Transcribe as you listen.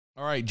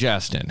All right,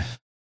 Justin,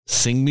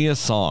 sing me a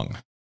song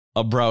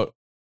about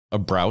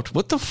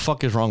what the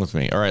fuck is wrong with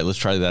me? All right, let's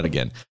try that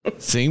again.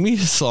 Sing me a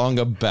song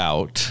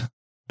about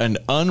an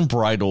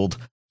unbridled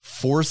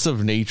force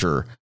of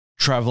nature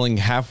traveling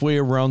halfway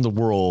around the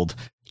world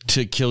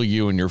to kill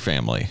you and your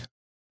family.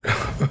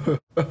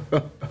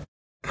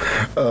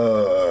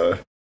 Oh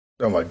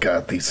my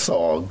God, these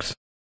songs.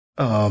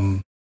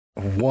 1,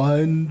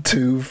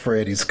 2,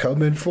 Freddy's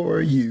coming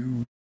for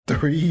you.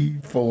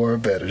 3, 4,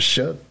 better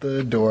shut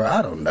the door.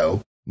 I don't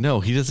know. No,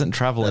 he doesn't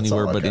travel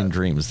anywhere but in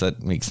dreams.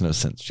 That makes no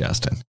sense,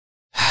 Justin.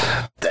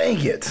 Dang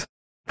it.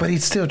 But he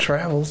still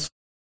travels.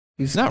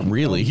 Not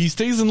really. He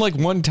stays in like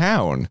one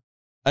town.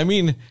 I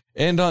mean,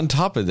 and on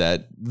top of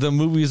that, the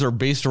movies are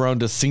based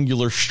around a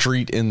singular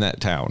street in that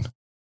town.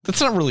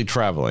 That's not really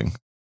traveling.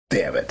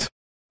 Damn it.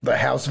 The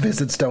house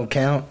visits don't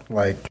count?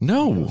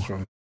 No.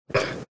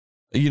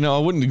 You know, I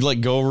wouldn't like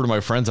go over to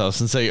my friend's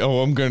house and say, oh,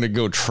 I'm going to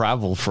go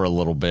travel for a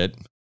little bit.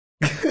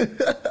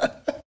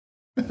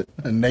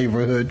 A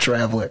neighborhood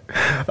traveler.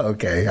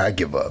 Okay, I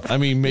give up. I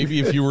mean,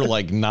 maybe if you were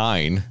like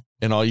 9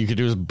 and all you could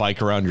do is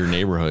bike around your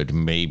neighborhood,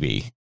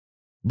 maybe.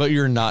 But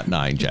you're not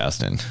 9,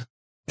 Justin.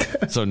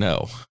 So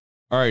no.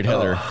 All right,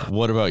 Heather,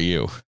 what about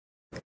you?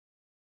 All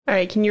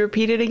right, can you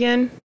repeat it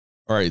again?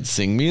 All right,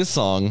 sing me a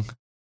song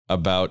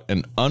about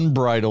an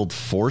unbridled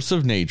force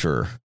of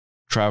nature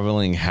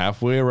traveling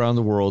halfway around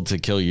the world to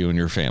kill you and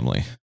your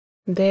family.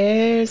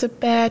 There's a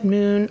bad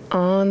moon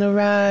on the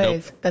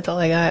rise. Nope. That's all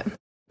I got.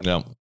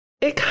 No.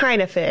 It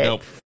kind of fits.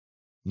 Nope.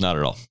 Not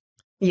at all.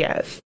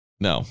 Yes.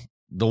 No.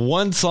 The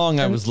one song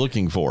I was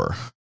looking for.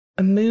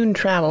 A moon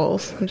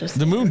travels.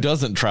 The moon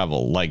doesn't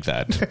travel like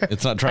that.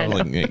 It's not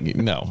traveling.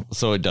 No,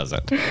 so it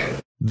doesn't.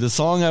 The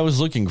song I was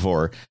looking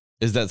for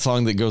is that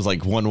song that goes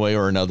like one way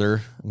or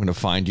another. I'm going to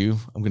find you.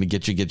 I'm going to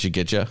get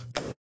you.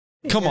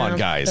 Come on,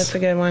 guys. That's a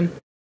good one.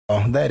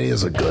 Oh, that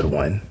is a good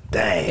one.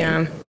 Dang.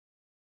 Yeah.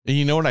 And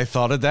you know what I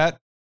thought of that?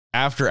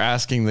 After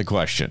asking the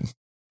question.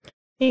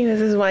 Hey, this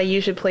is why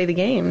you should play the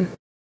game.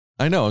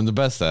 I know, I'm the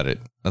best at it.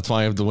 That's why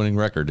I have the winning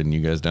record and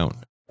you guys don't.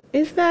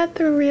 Is that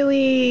the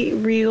really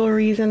real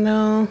reason,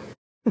 though?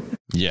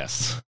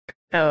 Yes.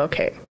 Oh,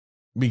 okay.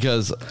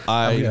 Because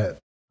I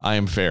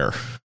am fair.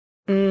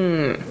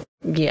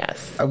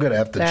 Yes. I'm gonna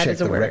have to check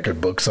the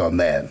record books on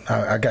that.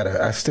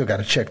 I still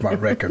gotta check my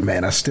record,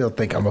 man. I still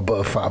think I'm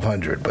above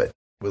 500, but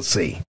we'll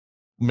see.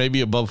 Maybe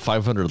above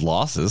 500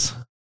 losses.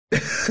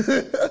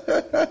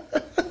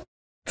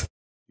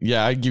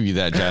 Yeah, I'd give you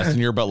that, Justin.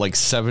 You're about like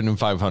 7 and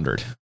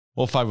 500.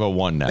 Well,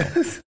 501 now.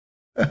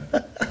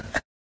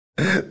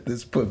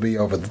 This put me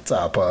over the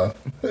top, huh?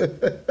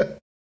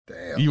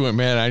 Damn. You went,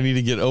 man, I need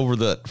to get over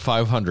the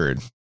 500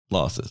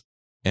 losses.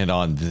 And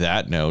on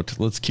that note,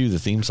 let's cue the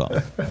theme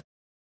song.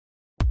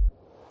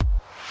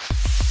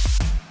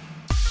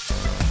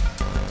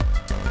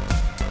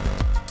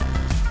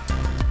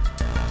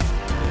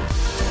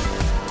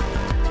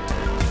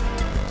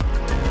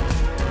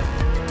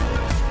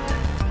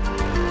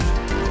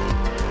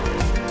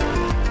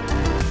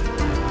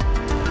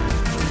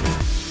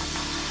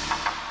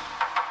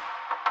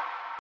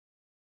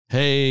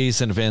 Hey,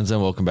 Cinefans,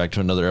 and welcome back to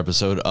another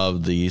episode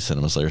of the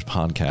Cinema Slayers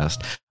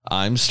podcast.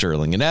 I'm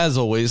Sterling, and as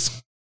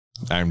always,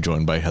 I'm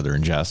joined by Heather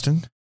and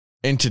Justin.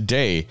 And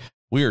today,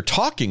 we are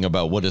talking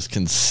about what is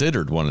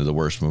considered one of the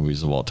worst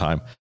movies of all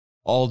time,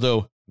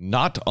 although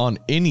not on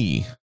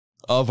any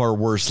of our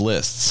worst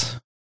lists.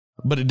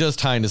 But it does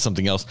tie into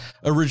something else.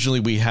 Originally,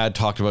 we had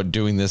talked about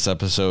doing this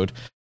episode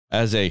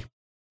as a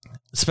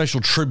special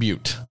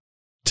tribute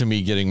to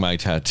me getting my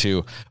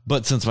tattoo,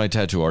 but since my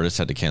tattoo artist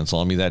had to cancel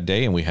on me that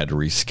day and we had to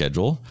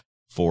reschedule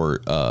for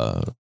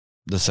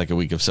the second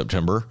week of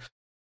September,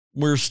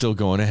 we're still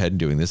going ahead and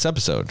doing this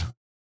episode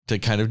to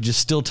kind of just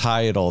still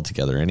tie it all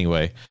together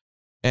anyway.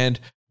 And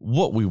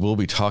what we will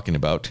be talking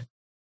about,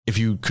 if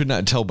you could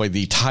not tell by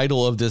the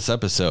title of this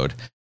episode,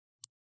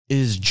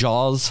 is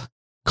Jaws: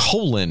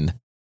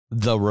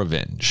 The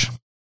Revenge.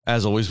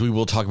 As always, we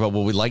will talk about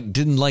what we like,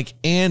 didn't like,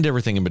 and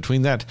everything in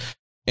between that.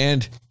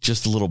 And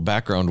just a little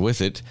background with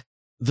it.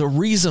 The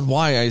reason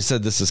why I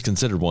said this is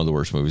considered one of the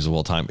worst movies of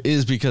all time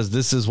is because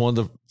this is one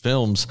of the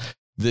films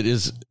that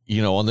is,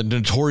 you know, on the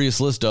notorious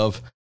list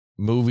of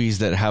movies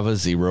that have a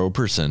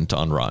 0%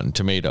 on Rotten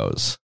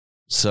Tomatoes.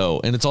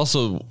 So, and it's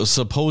also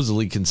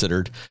supposedly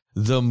considered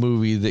the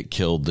movie that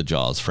killed the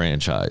Jaws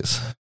franchise.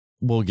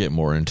 We'll get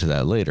more into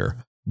that later.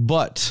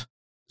 But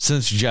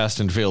since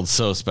Justin failed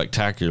so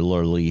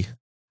spectacularly,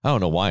 I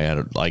don't know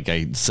why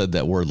I said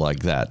that word like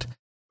that.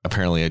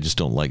 Apparently, I just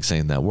don't like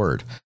saying that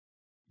word.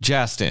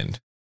 Justin,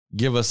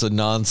 give us a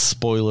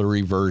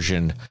non-spoilery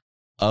version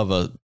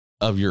of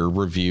your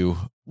review.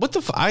 What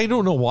the I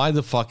don't know why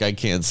the fuck I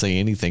can't say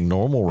anything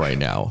normal right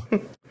now.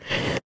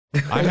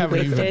 I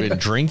haven't even been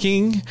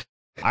drinking.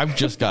 I've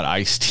just got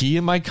iced tea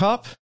in my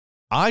cup.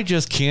 I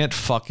just can't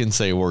fucking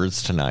say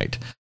words tonight.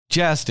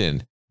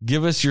 Justin,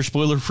 give us your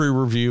spoiler-free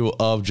review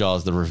of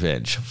Jaws: The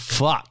Revenge.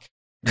 Fuck.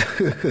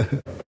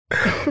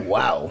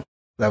 Wow.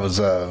 That was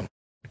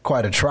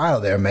quite a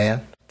trial there,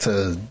 man,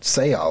 to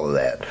say all of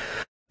that.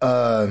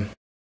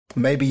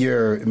 maybe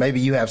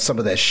you have some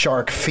of that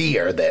shark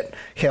fear that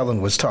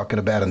Helen was talking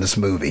about in this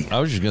movie. I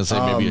was just going to say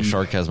maybe a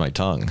shark has my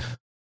tongue.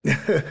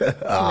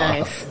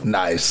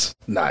 Nice.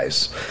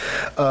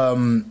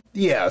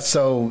 Yeah,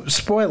 so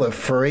spoiler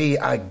free,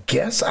 I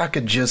guess I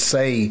could just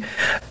say,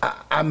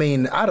 I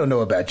mean, I don't know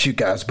about you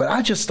guys, but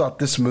I just thought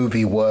this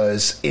movie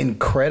was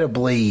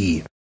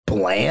incredibly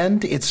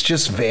bland. It's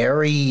just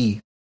very,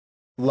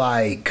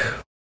 like,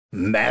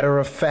 matter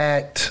of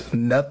fact,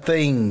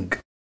 nothing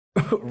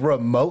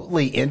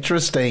remotely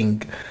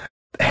interesting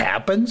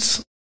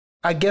happens,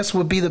 I guess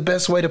would be the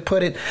best way to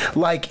put it.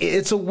 Like,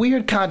 it's a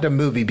weird kind of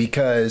movie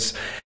because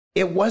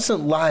it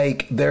wasn't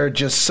like there are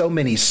just so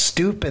many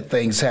stupid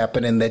things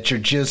happening that you're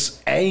just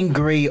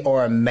angry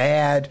or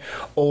mad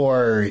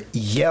or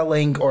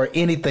yelling or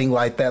anything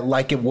like that,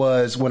 like it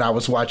was when I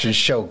was watching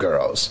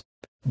Showgirls.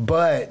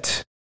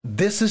 But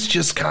this is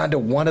just kind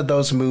of one of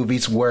those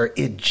movies where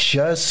it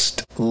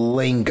just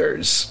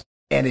lingers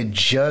and it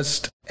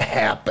just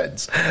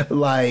happens.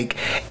 Like,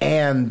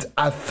 and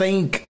I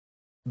think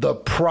the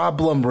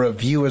problem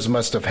reviewers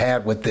must have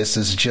had with this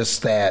is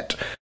just that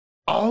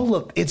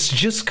it's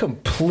just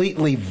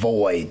completely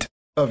void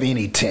of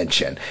any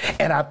tension.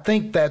 And I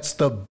think that's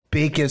the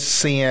biggest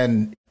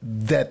sin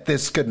that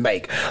this could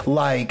make.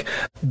 Like,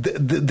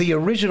 the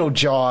original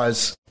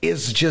Jaws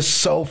is just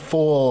so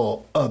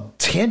full of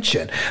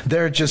tension.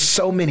 There are just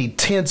so many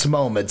tense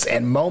moments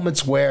and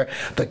moments where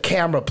the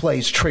camera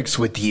plays tricks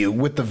with you,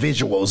 with the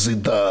visuals,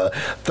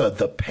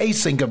 the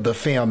pacing of the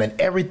film and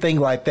everything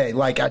like that.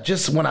 Like,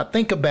 when I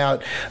think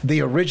about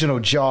the original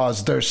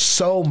Jaws, there's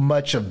so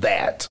much of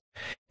that.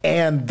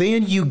 And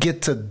then you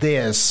get to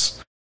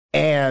this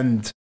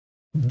and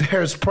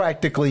there's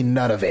practically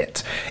none of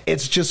it.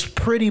 It's just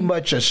pretty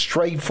much a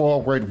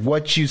straightforward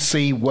what you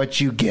see, what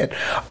you get,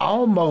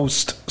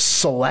 almost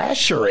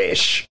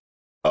slasher-ish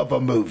of a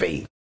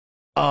movie.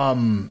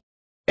 And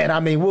I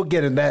mean, we'll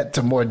get in that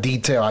to more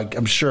detail,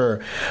 I'm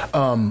sure,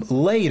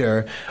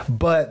 later.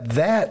 But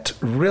that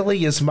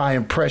really is my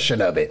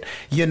impression of it.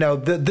 You know,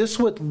 this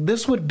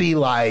would be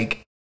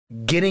like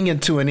getting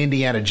into an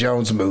Indiana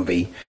Jones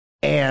movie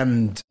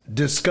and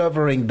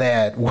discovering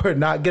that we're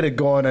not going to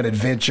go on an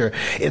adventure.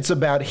 It's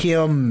about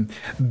him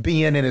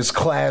being in his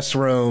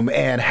classroom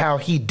and how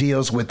he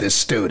deals with his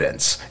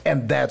students.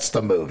 And that's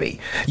the movie.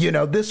 You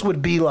know, this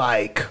would be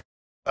like,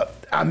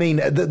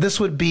 this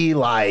would be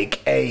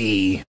like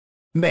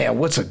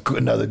what's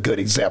another good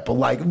example?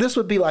 Like, this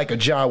would be like a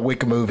John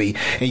Wick movie,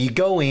 and you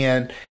go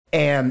in,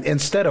 and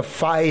instead of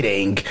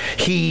fighting,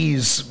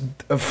 he's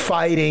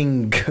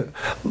fighting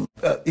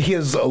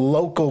his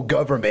local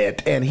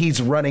government, and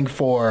he's running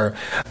for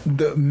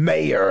the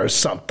mayor or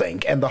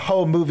something. And the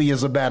whole movie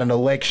is about an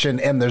election,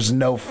 and there's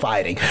no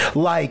fighting.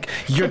 Like,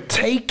 you're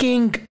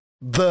taking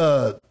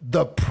the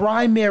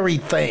primary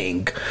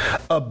thing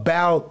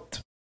about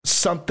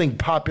something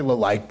popular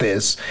like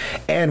this,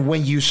 and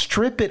when you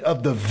strip it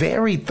of the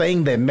very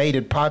thing that made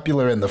it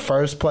popular in the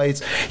first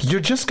place, you're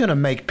just going to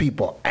make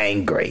people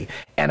angry.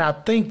 And I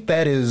think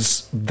that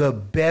is the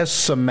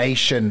best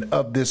summation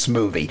of this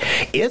movie.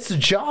 It's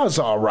Jaws,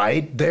 all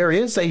right. There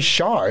is a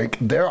shark.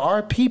 There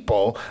are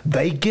people.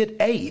 They get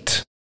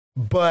ate.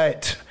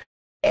 But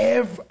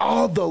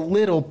all the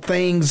little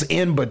things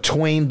in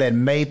between that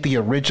made the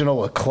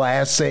original a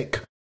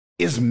classic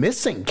is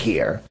missing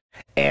here.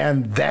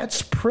 And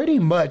that's pretty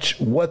much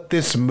what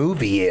this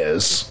movie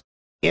is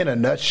in a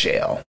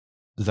nutshell.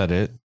 Is that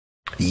it?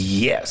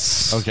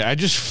 Yes. Okay, I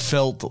just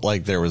felt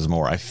like there was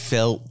more. I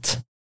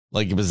felt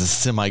like it was a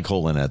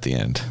semicolon at the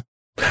end.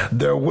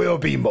 There will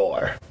be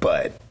more,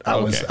 but I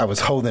was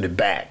holding it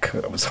back.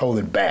 I was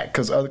holding back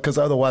because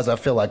otherwise I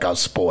feel like I'll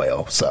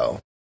spoil. So,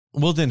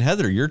 well then,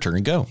 Heather, your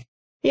turn. Go.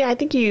 Yeah, I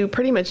think you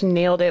pretty much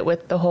nailed it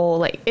with the whole,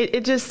 like,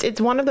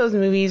 it's one of those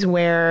movies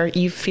where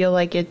you feel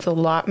like it's a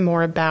lot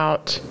more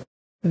about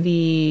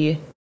they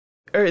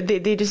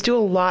just do a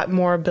lot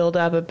more build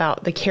up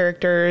about the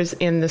characters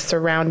and the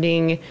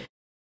surrounding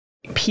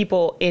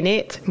people in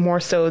it,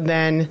 more so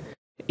than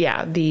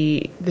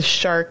the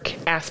shark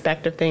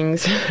aspect of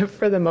things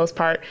for the most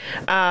part.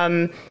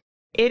 It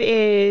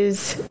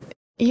is,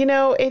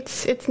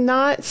 it's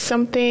not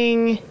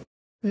something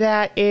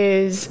that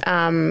is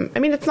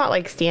it's not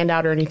like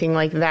standout or anything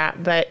like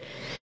that, but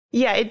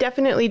yeah, it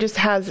definitely just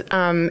has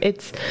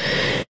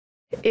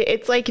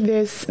it's like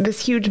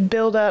this huge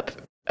buildup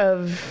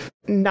of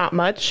not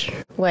much.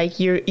 Like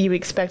you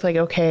expect, like,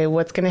 okay,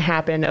 what's going to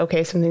happen?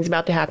 Okay, something's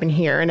about to happen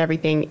here and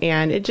everything.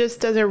 And it just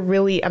doesn't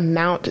really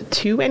amount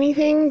to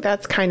anything.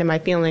 That's kind of my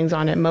feelings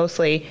on it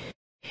mostly.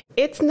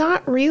 It's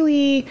not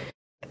really,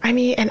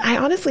 and I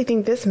honestly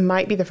think this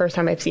might be the first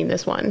time I've seen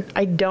this one.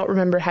 I don't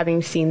remember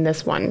having seen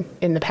this one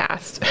in the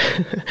past.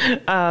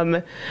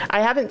 I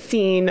haven't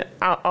seen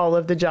all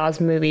of the Jaws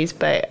movies,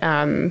 but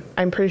I'm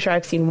pretty sure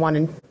I've seen 1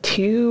 and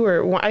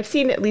 2, I've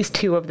seen at least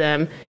 2 of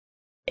them.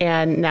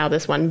 And now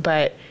this one.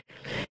 But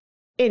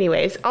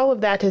anyways, all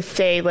of that to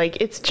say, like,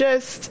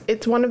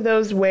 it's one of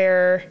those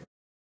where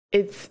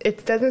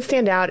it doesn't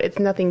stand out. It's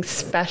nothing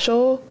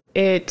special.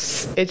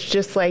 It's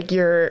just like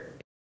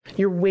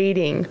you're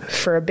waiting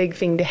for a big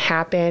thing to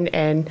happen,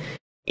 and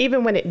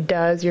even when it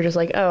does, you're just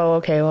like, oh,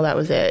 okay, well, that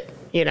was it,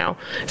 you know.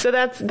 So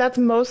that's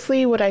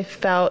mostly what I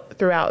felt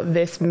throughout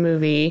this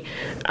movie.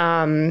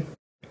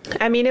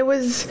 I mean, it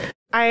was,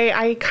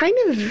 I kind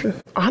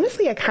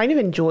of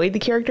enjoyed the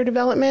character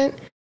development.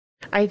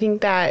 I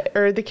think that,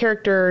 or the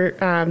character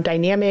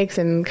dynamics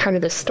and kind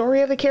of the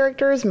story of the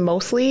characters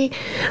mostly,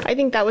 I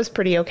think that was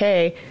pretty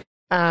okay.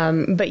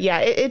 But yeah,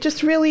 it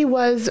just really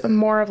was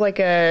more of like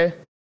a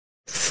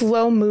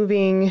slow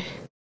moving,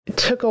 it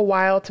took a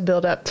while to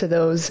build up to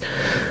those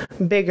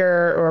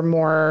bigger or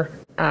more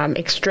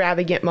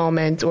extravagant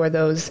moments, or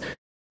those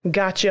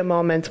gotcha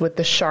moments with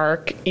the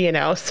shark, you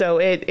know. So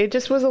it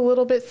just was a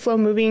little bit slow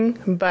moving.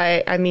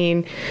 But I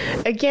mean,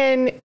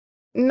 again,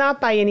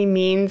 not by any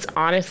means,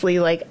 honestly,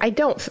 like I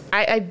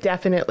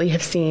definitely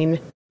have seen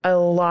a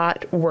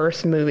lot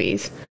worse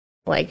movies,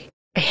 like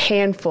a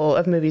handful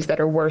of movies that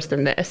are worse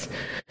than this.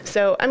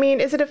 So, I mean,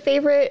 is it a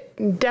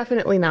favorite?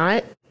 Definitely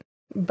not.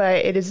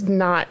 But it is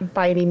not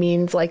by any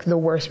means like the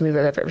worst movie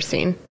I've ever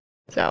seen.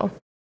 So,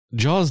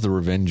 Jaws: The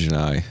Revenge and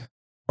I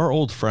are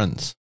old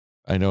friends.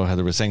 I know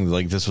Heather was saying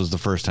like this was the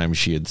first time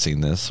she had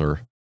seen this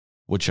or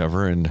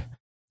whichever, and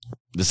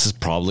this is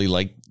probably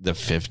like the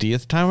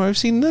 50th time I've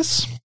seen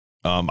this.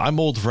 I'm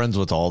old friends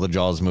with all the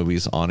Jaws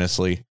movies,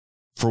 honestly.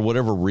 For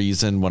whatever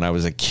reason, when I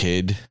was a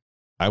kid,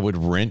 I would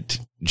rent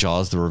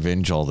Jaws: The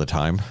Revenge all the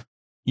time.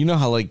 You know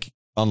how like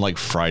on like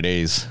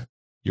Fridays,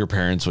 your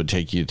parents would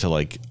take you to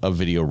like a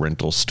video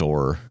rental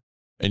store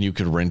and you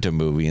could rent a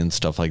movie and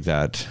stuff like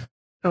that.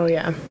 Oh,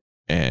 yeah.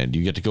 And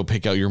you get to go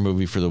pick out your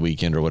movie for the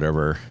weekend or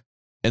whatever.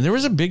 And there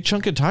was a big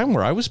chunk of time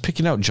where I was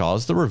picking out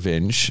Jaws: The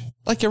Revenge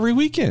like every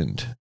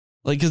weekend.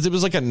 Like, because it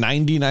was like a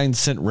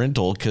 99-cent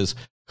rental, because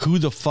who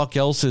the fuck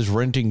else is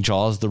renting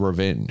Jaws: The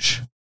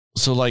Revenge?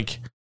 So like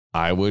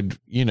I would,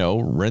 you know,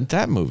 rent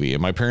that movie.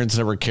 And my parents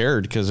never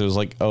cared because it was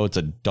like, oh, it's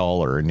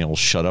 $1 and you'll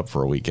shut up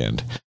for a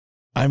weekend.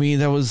 I mean,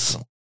 there was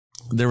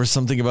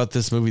something about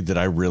this movie that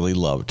I really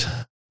loved.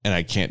 And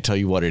I can't tell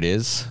you what it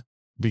is,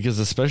 because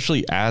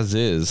especially as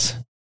is,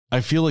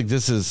 I feel like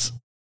this is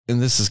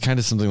kind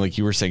of something like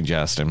you were saying,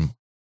 Justin.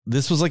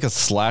 This was like a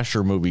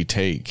slasher movie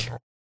take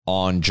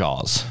on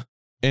Jaws,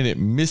 and it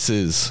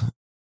misses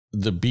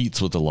the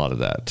beats with a lot of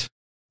that.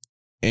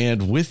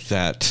 And with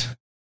that,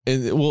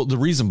 well, the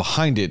reason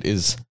behind it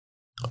is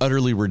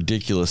utterly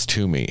ridiculous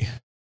to me.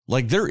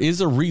 Like, there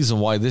is a reason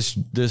why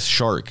this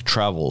shark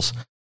travels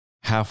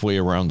halfway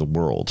around the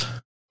world,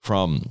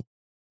 from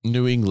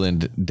New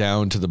England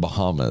down to the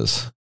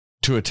Bahamas,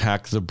 to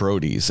attack the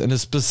Brodies, and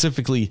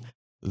specifically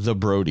the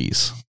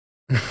Brodies.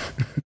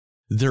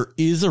 There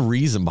is a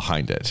reason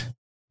behind it.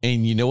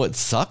 And you know what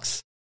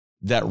sucks?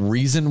 That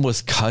reason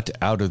was cut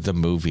out of the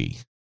movie.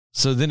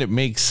 So then it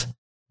makes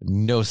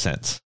no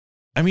sense.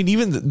 I mean,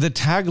 even the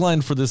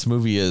tagline for this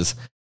movie is,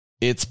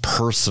 it's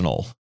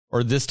personal,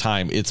 or this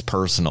time it's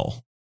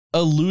personal,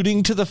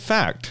 alluding to the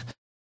fact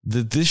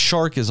that this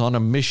shark is on a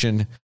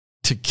mission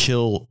to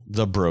kill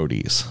the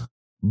Brodies.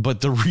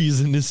 But the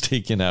reason is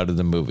taken out of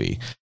the movie.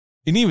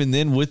 And even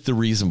then, with the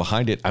reason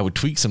behind it, I would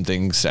tweak some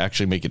things to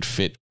actually make it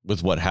fit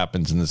with what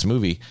happens in this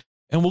movie.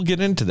 And we'll get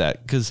into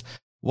that, because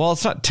while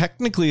it's not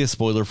technically a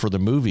spoiler for the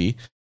movie,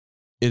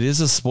 it is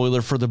a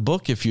spoiler for the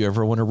book if you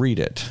ever want to read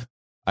it.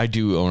 I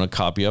do own a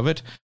copy of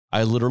it.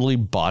 I literally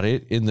bought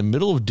it in the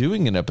middle of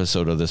doing an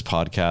episode of this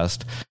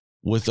podcast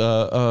with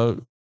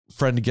a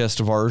friend guest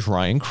of ours,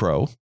 Ryan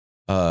Crow.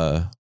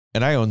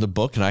 And I own the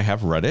book and I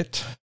have read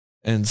it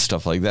and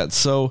stuff like that.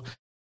 So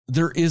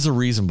there is a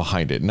reason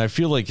behind it. And I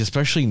feel like,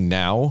 especially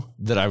now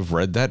that I've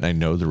read that and I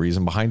know the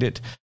reason behind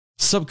it,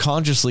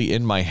 subconsciously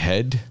in my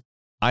head,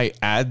 I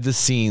add the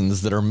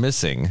scenes that are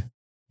missing,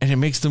 and it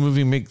makes the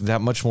movie make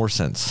that much more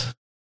sense.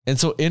 And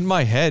so in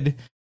my head,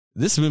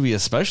 this movie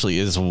especially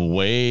is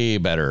way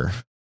better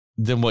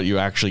than what you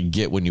actually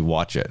get when you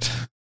watch it,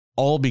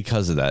 all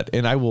because of that.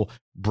 And I will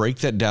break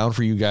that down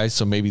for you guys,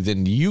 so maybe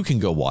then you can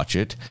go watch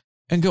it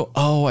and go,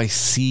 oh, I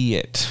see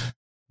it.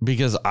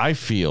 Because I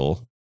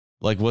feel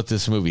like what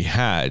this movie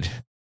had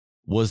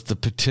was the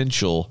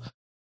potential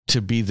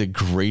to be the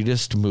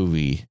greatest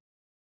movie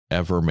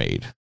ever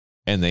made.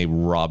 And they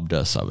robbed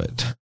us of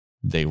it.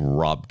 They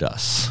robbed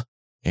us.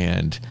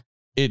 And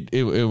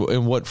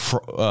and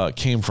what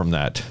came from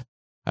that,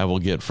 I will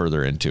get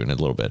further into in a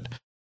little bit.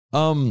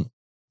 But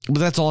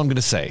that's all I'm going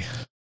to say.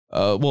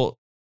 Well,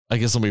 I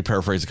guess let me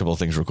paraphrase a couple of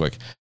things real quick.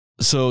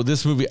 So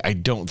this movie, I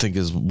don't think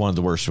is one of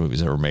the worst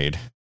movies ever made.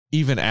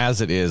 Even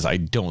as it is, I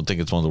don't think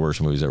it's one of the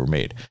worst movies ever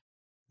made.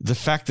 The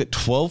fact that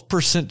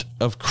 12%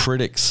 of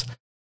critics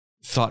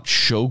thought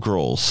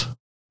Showgirls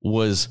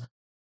was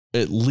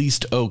at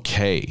least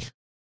okay,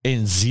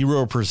 and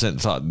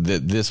 0% thought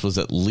that this was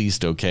at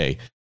least okay,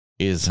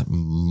 is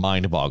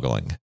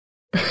mind-boggling.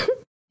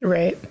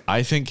 Right.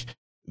 I think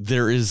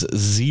there is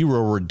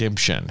zero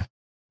redemption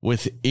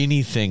with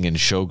anything in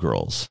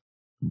Showgirls.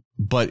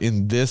 But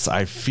in this,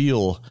 I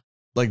feel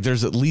like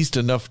there's at least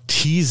enough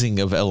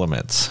teasing of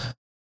elements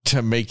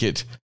to make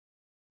it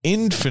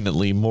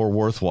infinitely more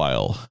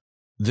worthwhile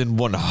than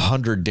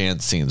 100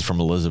 dance scenes from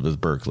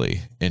Elizabeth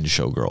Berkley in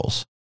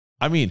Showgirls.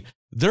 I mean,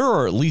 there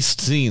are at least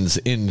scenes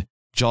in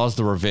Jaws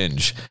the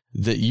Revenge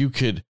that you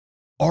could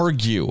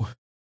argue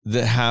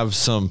that have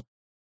some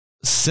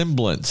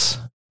semblance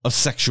of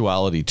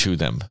sexuality to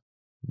them.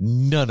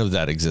 None of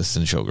that exists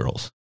in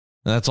Showgirls.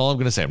 And that's all I'm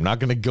going to say. I'm not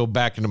going to go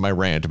back into my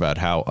rant about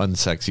how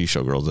unsexy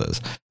Showgirls is.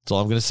 That's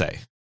all I'm going to say.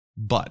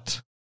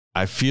 But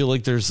I feel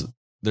like there's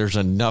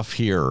enough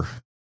here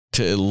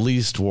to at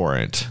least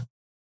warrant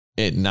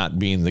it not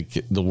being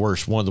the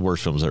worst, one of the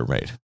worst films ever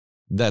made.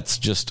 That's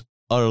just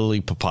utterly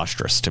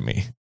preposterous to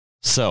me.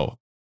 So,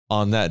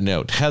 on that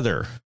note,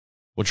 Heather,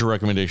 what's your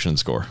recommendation and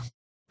score?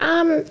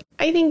 I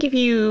think if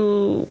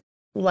you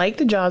like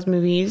the Jaws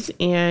movies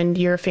and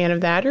you're a fan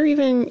of that, or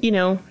even,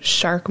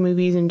 shark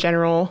movies in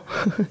general,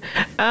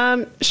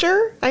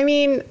 sure. I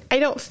mean, I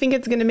don't think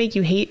it's going to make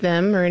you hate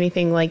them or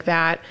anything like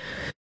that.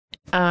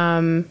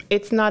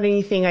 It's not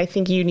anything I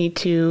think you need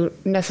to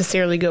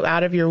necessarily go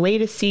out of your way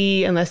to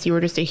see unless you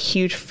were just a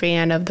huge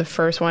fan of the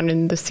first one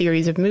in the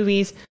series of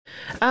movies.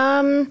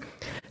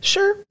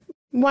 Sure.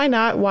 Why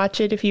not watch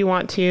it if you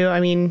want to?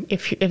 I mean,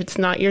 if it's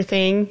not your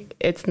thing,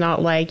 it's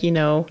not like,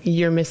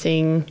 you're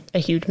missing a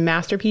huge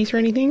masterpiece or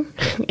anything,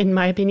 in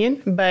my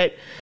opinion. But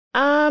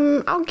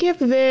I'll give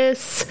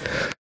this,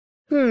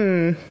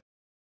 it's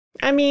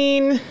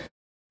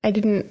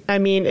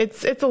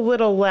a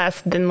little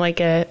less than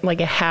like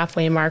a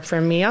halfway mark for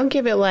me. I'll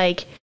give it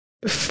like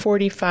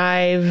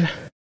 45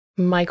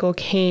 Michael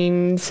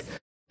Caine's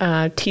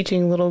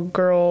teaching little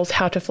girls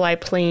how to fly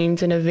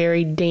planes in a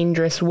very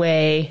dangerous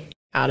way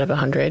out of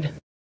 100.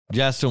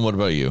 Justin, what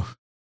about you?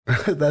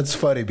 That's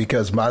funny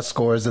because my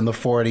score is in the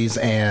 40s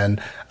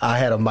and I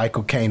had a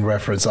Michael Caine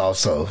reference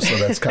also. So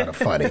that's kind of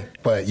funny.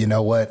 But you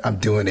know what? I'm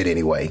doing it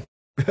anyway.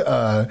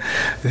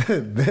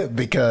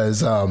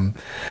 Because,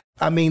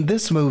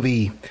 this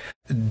movie,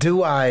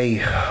 do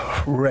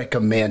I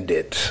recommend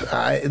it?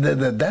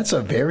 That's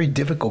a very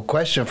difficult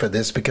question for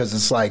this because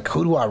it's like,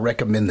 who do I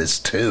recommend this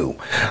to?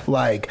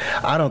 Like,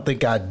 I don't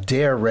think I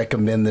dare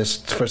recommend this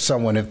for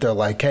someone if they're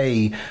like,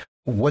 hey,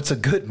 what's a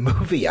good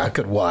movie I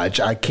could watch?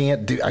 I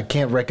can't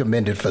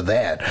recommend it for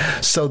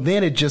that. So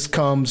then it just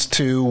comes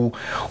to,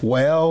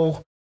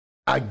 well,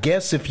 I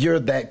guess if you're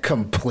that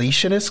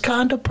completionist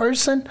kind of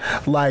person,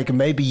 like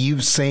maybe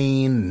you've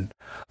seen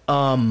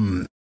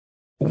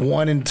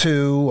 1 and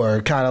 2,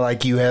 or kind of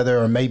like you, Heather,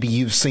 or maybe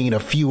you've seen a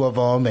few of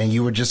them and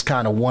you were just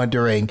kind of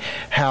wondering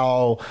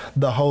how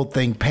the whole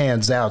thing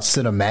pans out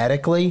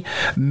cinematically,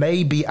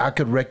 maybe I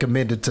could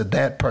recommend it to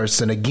that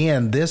person.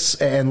 Again, this,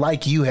 and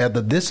like you,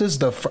 Heather,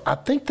 I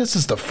think this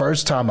is the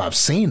first time I've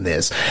seen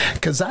this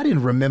because I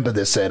didn't remember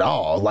this at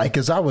all. Like,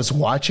 as I was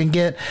watching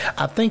it,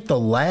 I think the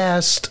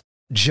last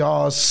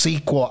Jaws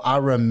sequel I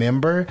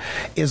remember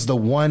is the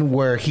one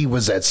where he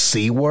was at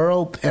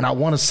SeaWorld, and I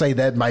want to say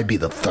that might be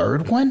the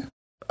third one.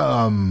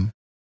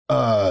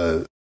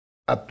 I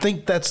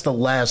think that's the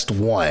last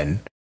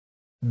one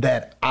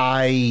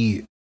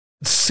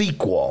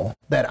sequel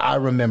that I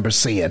remember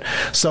seeing.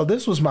 So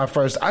this was my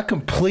first. I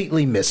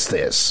completely missed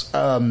this.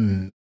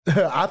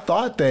 I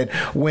thought that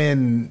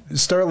when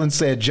Sterling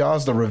said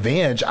Jaws the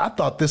Revenge, I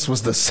thought this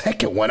was the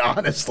second one,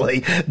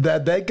 honestly.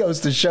 That goes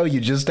to show you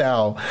just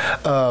how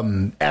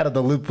out of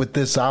the loop with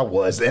this I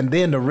was. And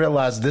then to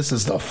realize this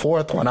is the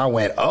fourth one, I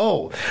went,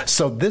 oh,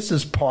 so this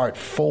is part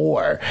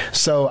 4.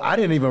 So I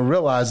didn't even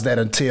realize that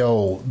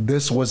until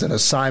this was an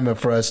assignment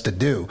for us to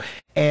do.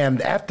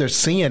 And after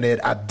seeing it,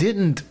 I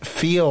didn't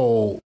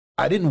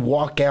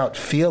walk out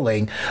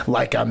feeling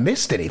like I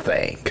missed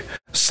anything.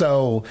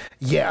 So,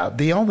 yeah,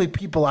 the only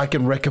people I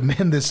can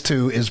recommend this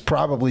to is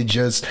probably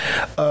just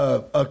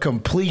a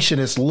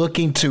completionist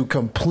looking to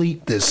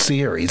complete this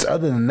series.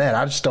 Other than that,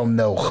 I just don't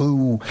know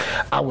who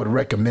I would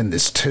recommend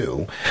this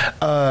to.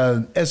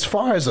 As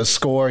far as a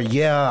score,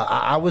 yeah,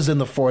 I was in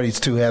the 40s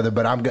too, Heather,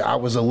 but I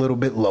was a little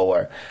bit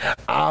lower.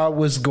 I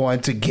was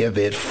going to give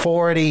it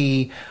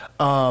 40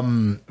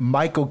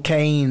 Michael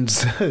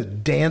Caine's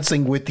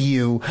dancing with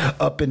you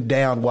up and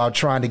down while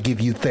trying to give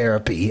you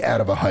therapy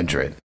out of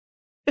 100.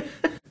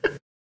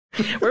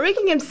 We're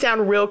making him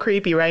sound real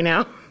creepy right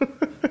now.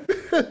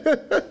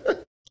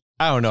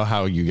 I don't know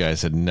how you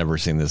guys had never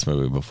seen this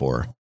movie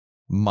before.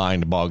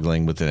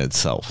 Mind-boggling within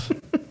itself.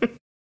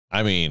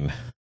 I mean,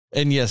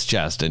 and yes,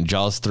 Justin,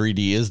 Jaws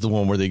 3D is the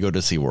one where they go to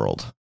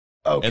SeaWorld.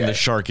 Okay. And the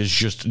shark is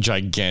just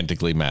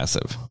gigantically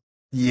massive.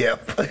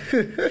 Yep.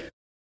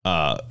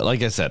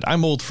 Like I said,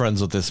 I'm old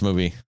friends with this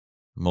movie.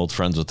 I'm old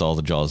friends with all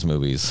the Jaws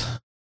movies.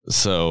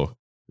 So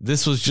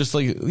this was just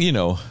like,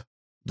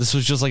 this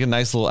was just like a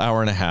nice little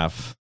hour and a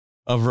half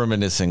of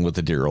reminiscing with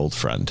a dear old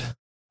friend.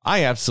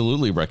 I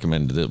absolutely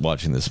recommend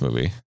watching this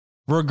movie,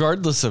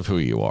 regardless of who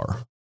you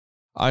are.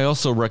 I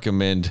also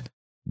recommend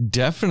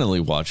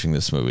definitely watching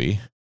this movie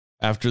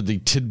after the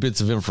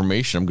tidbits of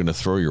information I'm going to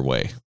throw your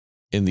way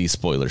in the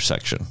spoiler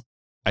section.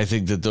 I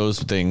think that those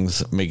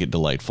things make it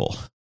delightful.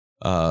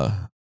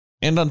 And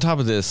on top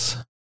of this,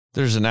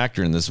 there's an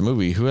actor in this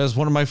movie who has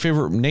one of my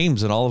favorite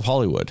names in all of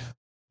Hollywood.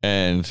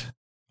 And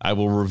I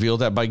will reveal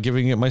that by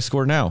giving it my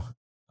score now.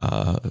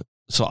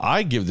 So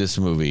I give this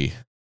movie,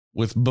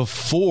 with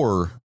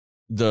before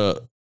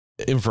the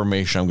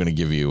information I'm going to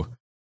give you,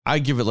 I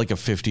give it like a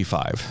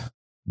 55.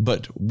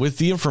 But with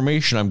the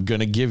information I'm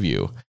going to give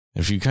you,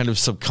 if you kind of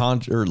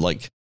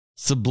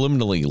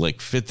subliminally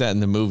like fit that in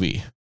the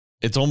movie,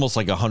 it's almost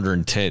like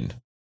 110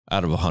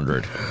 out of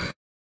 100.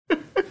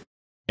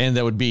 And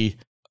that would be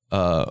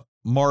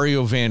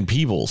Mario Van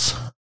Peebles,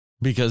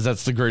 because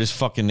that's the greatest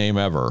fucking name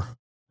ever,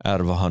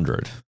 out of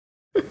 100.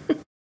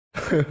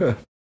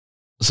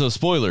 So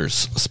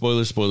spoilers.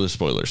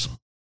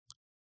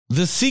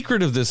 The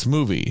secret of this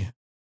movie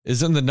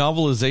is in the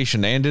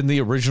novelization and in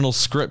the original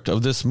script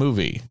of this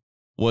movie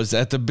was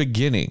at the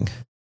beginning.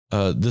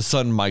 The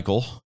son,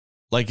 Michael,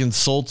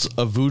 insults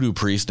a voodoo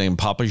priest named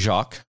Papa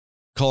Jacques,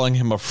 calling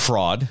him a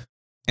fraud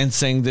and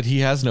saying that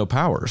he has no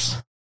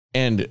powers.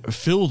 And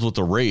filled with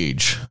the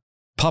rage,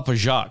 Papa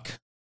Jacques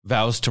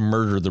vows to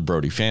murder the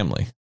Brody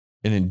family.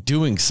 And in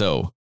doing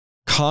so,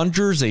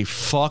 conjures a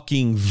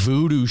fucking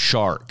voodoo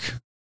shark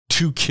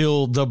to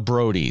kill the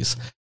Brodies.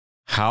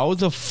 How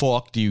the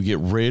fuck do you get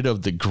rid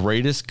of the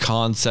greatest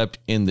concept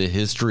in the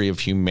history of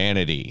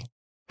humanity?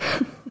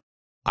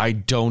 I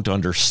don't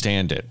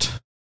understand it.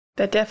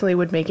 That definitely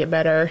would make it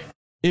better.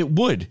 It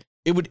would.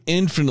 It would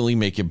infinitely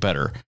make it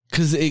better,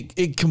 because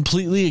it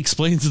completely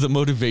explains the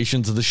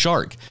motivations of the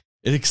shark.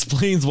 It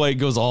explains why it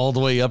goes all the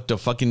way up to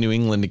fucking New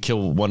England to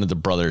kill one of the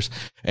brothers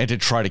and to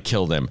try to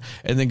kill them,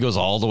 and then goes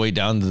all the way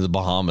down to the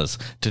Bahamas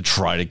to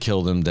try to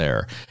kill them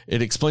there.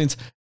 It explains,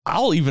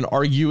 I'll even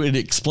argue it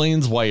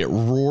explains why it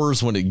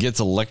roars when it gets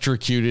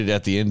electrocuted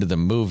at the end of the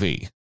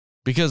movie,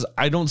 because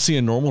I don't see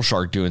a normal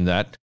shark doing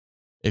that.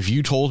 If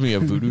you told me a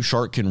voodoo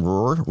shark can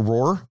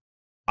roar,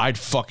 I'd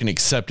fucking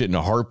accept it in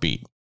a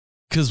heartbeat.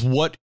 Because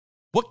what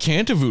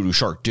can't a voodoo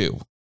shark do?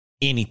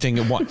 Anything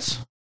at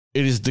once.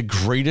 It is the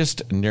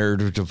greatest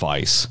narrative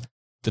device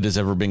that has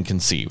ever been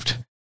conceived.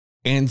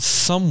 And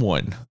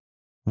someone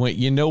went,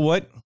 you know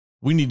what?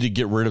 We need to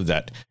get rid of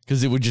that,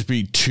 because it would just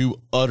be too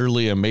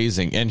utterly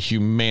amazing and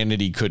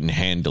humanity couldn't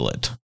handle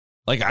it.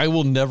 I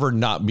will never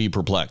not be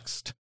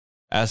perplexed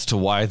as to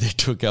why they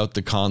took out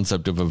the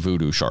concept of a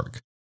voodoo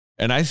shark.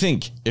 And I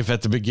think if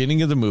at the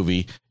beginning of the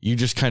movie, you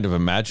just kind of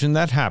imagine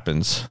that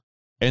happens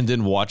and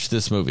then watch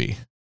this movie,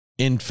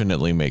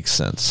 infinitely makes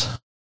sense.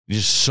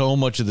 Just so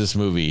much of this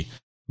movie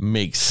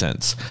makes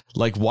sense.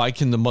 Why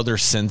can the mother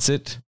sense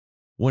it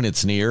when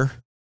it's near?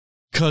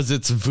 Because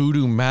it's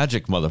voodoo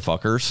magic,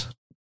 motherfuckers.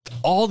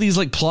 All these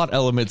plot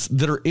elements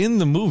that are in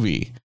the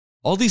movie,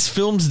 all these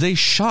films they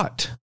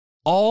shot,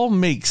 all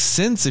make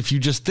sense if you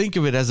just think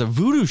of it as a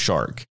voodoo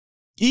shark.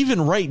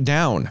 Even right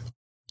down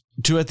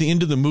to at the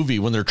end of the movie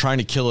when they're trying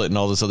to kill it and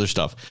all this other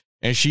stuff.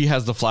 And she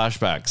has the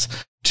flashbacks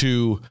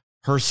to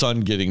her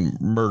son getting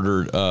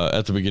murdered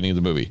at the beginning of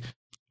the movie,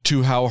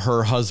 to how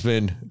her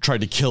husband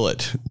tried to kill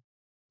it,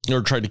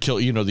 or tried to kill,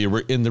 in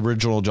the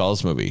original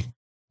Jaws movie.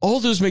 All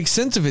those make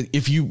sense of it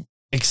if you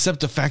accept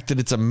the fact that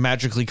it's a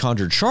magically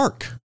conjured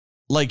shark.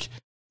 It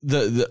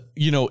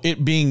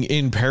being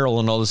in peril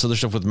and all this other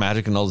stuff with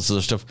magic and all this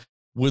other stuff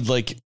would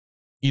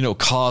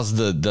cause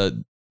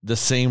the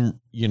same,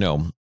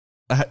 to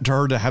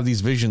her to have these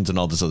visions and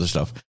all this other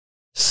stuff.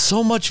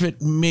 So much of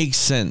it makes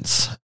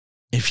sense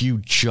if you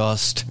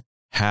just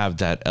have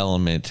that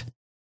element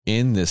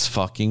in this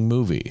fucking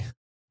movie.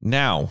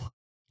 Now,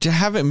 to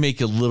have it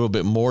make a little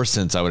bit more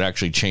sense, I would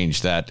actually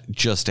change that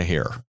just a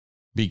hair,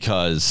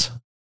 because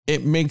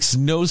it makes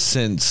no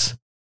sense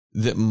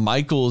that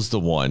Michael is the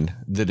one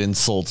that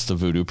insults the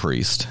voodoo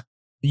priest,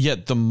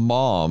 yet the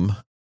mom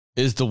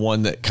is the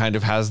one that kind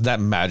of has that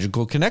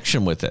magical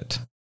connection with it.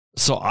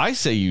 So I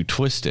say you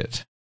twist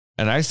it,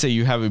 and I say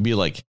you have it be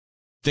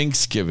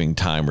Thanksgiving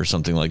time or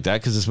something like that,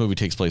 because this movie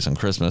takes place on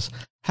Christmas.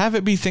 Have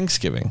it be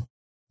Thanksgiving,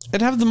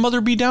 and have the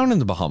mother be down in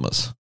the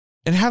Bahamas,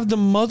 and have the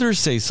mother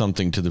say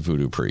something to the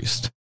voodoo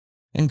priest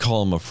and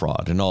call him a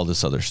fraud and all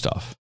this other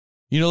stuff.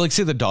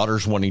 Say the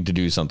daughter's wanting to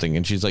do something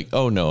and she's like,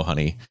 oh no,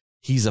 honey,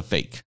 he's a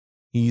fake.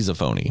 He's a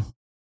phony.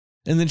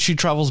 And then she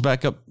travels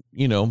back up,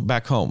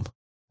 back home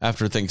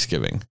after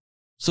Thanksgiving.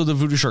 So the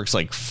voodoo shark's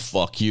like,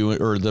 fuck you.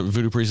 Or the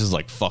voodoo priest is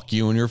like, fuck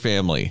you and your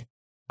family.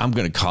 I'm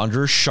going to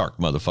conjure a shark,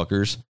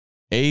 motherfuckers.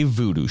 A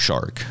voodoo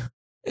shark.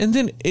 And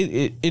then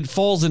it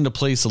falls into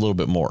place a little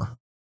bit more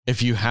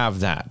if you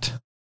have that,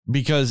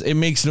 because it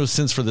makes no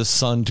sense for the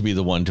son to be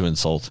the one to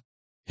insult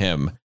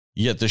him,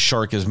 yet the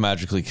shark is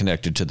magically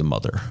connected to the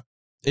mother.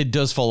 It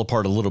does fall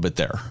apart a little bit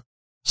there.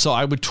 So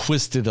I would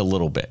twist it a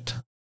little bit.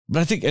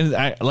 But I think,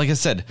 like I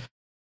said,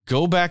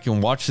 go back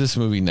and watch this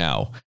movie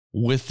now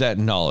with that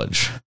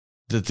knowledge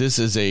that this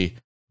is a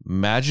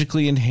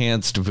magically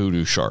enhanced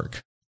voodoo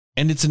shark.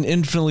 And it's an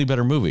infinitely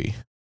better movie.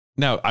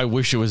 Now, I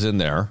wish it was in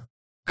there,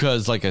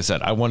 because, like I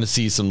said, I want to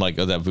see some of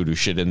that voodoo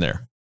shit in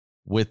there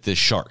with this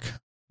shark.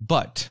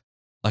 But,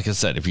 like I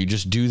said, if you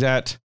just do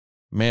that,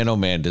 man, oh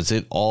man, does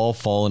it all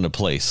fall into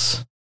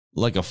place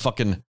like a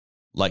fucking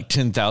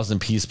 10,000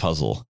 piece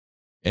puzzle.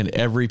 And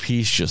every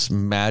piece just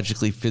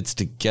magically fits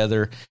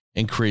together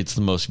and creates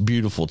the most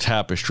beautiful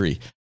tapestry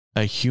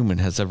a human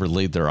has ever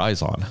laid their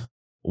eyes on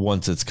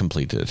once it's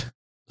completed.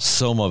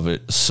 so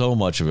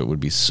much of it would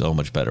be so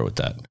much better with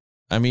that.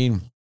 I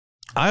mean,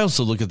 I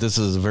also look at this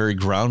as a very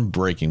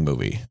groundbreaking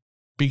movie,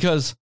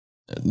 because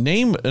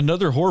name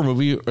another horror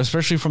movie,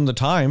 especially from the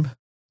time,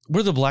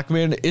 where the black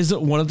man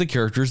isn't one of the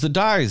characters that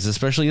dies,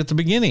 especially at the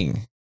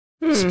beginning.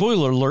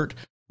 Spoiler alert,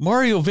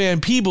 Mario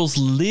Van Peebles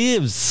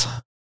lives.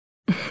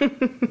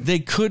 They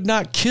could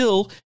not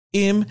kill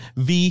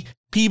M.V.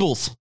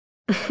 Peebles.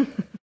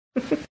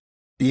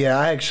 Yeah,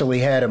 I actually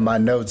had in my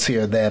notes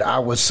here that I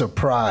was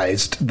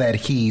surprised that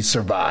he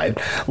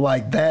survived.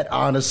 Like, that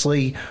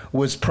honestly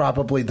was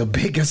probably the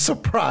biggest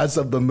surprise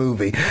of the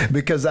movie,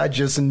 because I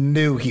just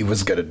knew he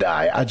was going to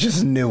die. I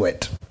just knew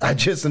it.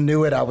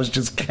 I was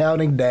just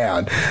counting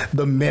down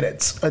the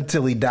minutes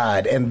until he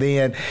died. And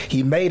then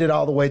he made it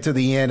all the way to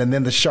the end, and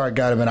then the shark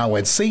got him, and I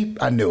went, see,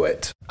 I knew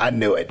it.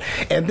 And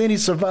then he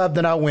survived,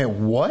 and I went,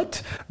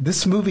 what?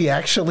 This movie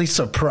actually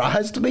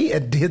surprised me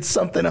and did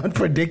something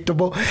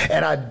unpredictable.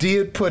 And I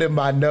did put in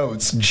my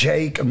notes,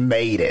 Jake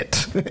made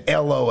it.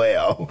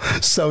 LOL.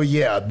 So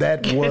yeah,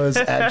 that was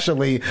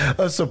actually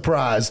a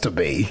surprise to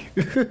me.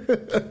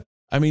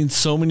 I mean,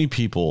 so many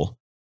people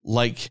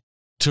like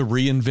to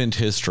reinvent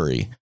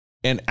history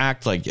and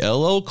act like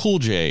LL Cool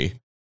J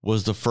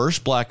was the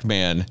first black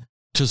man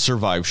to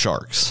survive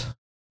sharks,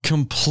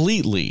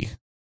 completely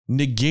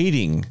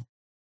negating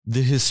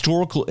the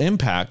historical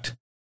impact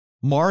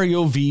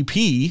Mario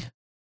VP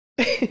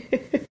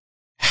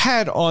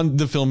had on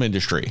the film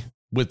industry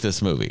with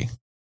this movie.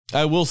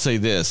 I will say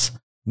this,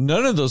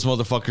 none of those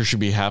motherfuckers should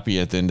be happy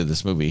at the end of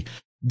this movie.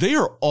 They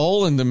are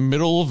all in the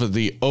middle of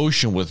the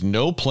ocean with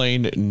no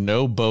plane,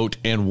 no boat,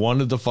 and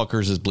one of the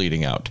fuckers is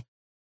bleeding out.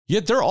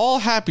 Yet they're all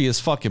happy as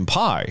fucking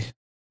pie.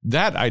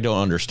 That I don't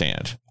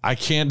understand. I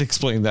can't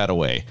explain that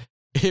away.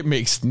 It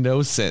makes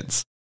no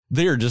sense.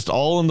 They are just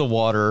all in the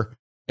water,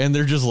 and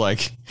they're just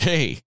like,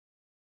 hey,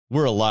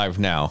 we're alive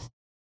now.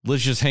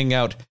 Let's just hang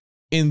out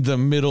in the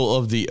middle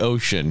of the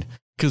ocean,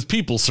 because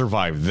people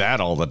survive that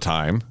all the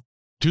time.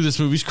 To this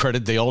movie's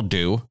credit, they all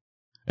do.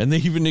 And they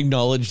even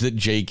acknowledge that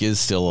Jake is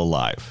still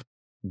alive.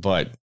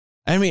 But,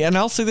 I mean, and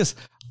I'll say this,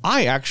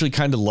 I actually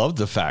kind of love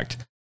the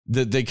fact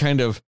that they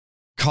kind of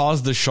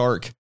caused the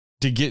shark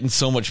to get in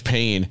so much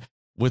pain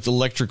with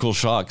electrical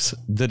shocks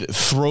that it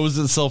throws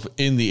itself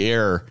in the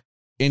air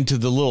into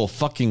the little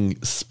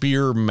fucking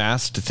spear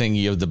mast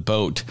thingy of the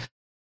boat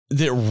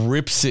that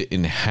rips it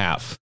in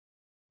half.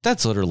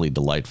 That's utterly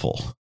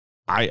delightful.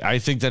 I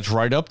think that's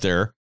right up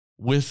there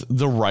with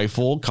the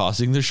rifle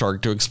causing the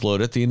shark to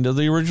explode at the end of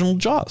the original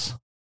Jaws.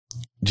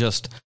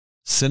 Just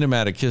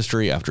cinematic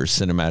history after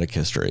cinematic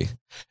history.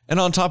 And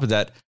on top of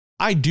that,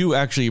 I do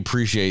actually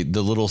appreciate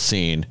the little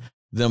scene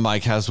that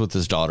Mike has with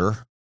his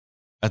daughter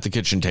at the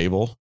kitchen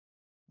table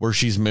where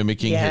she's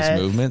mimicking his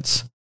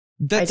movements.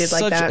 That's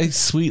such a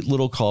sweet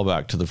little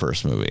callback to the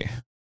first movie.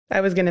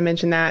 I was going to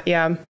mention that.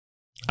 Yeah.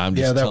 I'm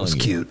just that telling was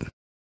you, cute.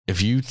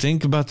 If you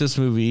think about this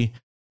movie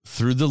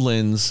through the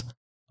lens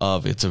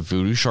of it's a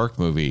voodoo shark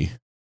movie,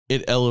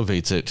 it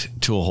elevates it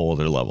to a whole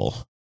other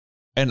level.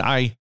 And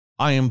I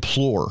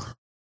implore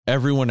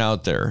everyone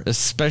out there,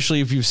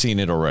 especially if you've seen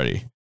it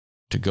already,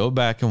 to go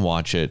back and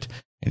watch it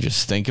and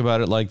just think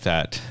about it like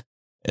that.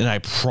 And I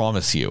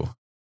promise you,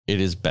 it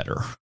is better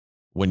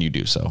when you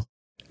do so.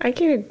 I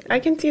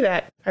can see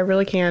that. I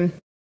really can.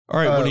 All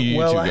right, what do you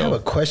Well, two I go? have a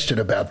question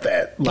about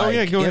that.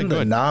 Like, go ahead. in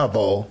the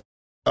novel.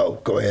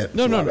 Oh, go ahead.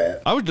 No.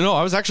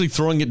 I was actually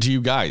throwing it to you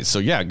guys. So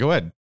yeah, go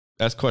ahead.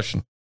 Ask a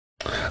question.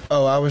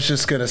 Oh, I was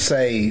just going to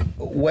say,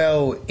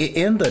 well,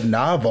 in the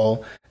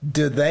novel,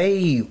 do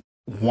they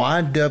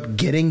wind up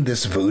getting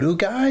this voodoo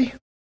guy?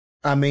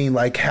 I mean,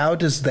 like, how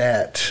does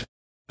that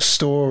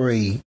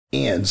story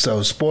end?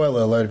 So,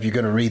 spoiler alert if you're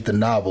going to read the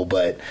novel,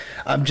 but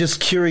I'm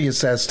just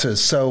curious as to,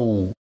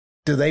 so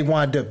do they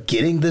wind up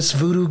getting this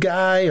voodoo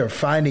guy or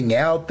finding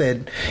out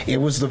that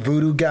it was the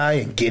voodoo guy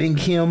and getting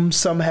him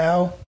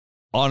somehow?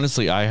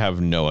 Honestly, I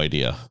have no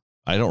idea.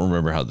 I don't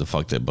remember how the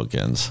fuck that book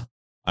ends.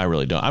 I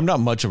really don't. I'm not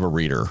much of a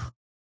reader.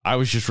 I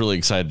was just really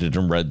excited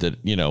and read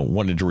that,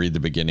 wanted to read the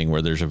beginning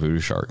where there's a voodoo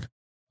shark.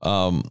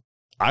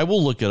 I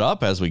will look it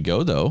up as we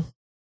go, though.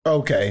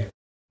 Okay.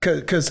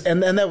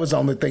 And that was the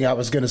only thing I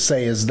was going to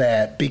say is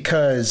that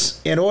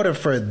because in order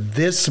for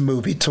this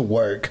movie to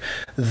work,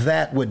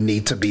 that would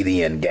need to be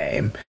the end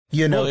game.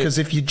 Because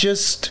if you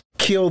just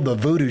kill the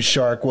voodoo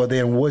shark, well,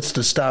 then what's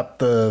to stop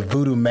the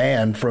voodoo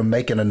man from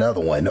making another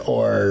one?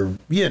 Or,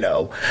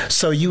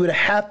 so you would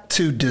have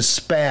to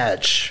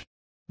dispatch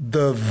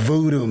the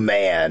voodoo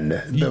man.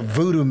 The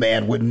voodoo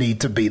man would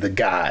need to be the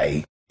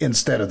guy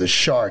instead of the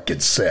shark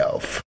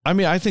itself. I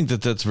mean, I think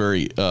that's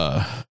very,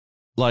 I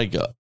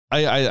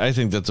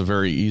think that's a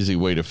very easy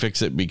way to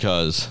fix it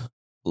because,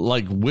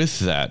 like, with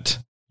that,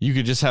 you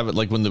could just have it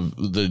like when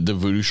the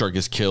voodoo shark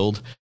is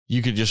killed,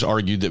 you could just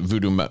argue that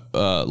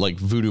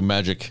voodoo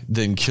magic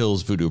then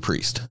kills voodoo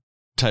priest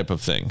type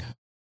of thing.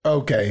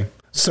 Okay.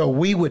 So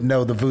we would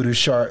know the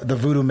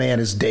voodoo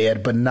man is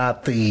dead, but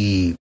not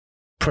the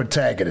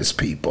protagonist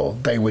people.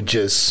 They would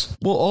just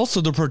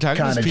also the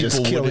protagonist kind of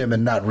just kill him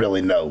and not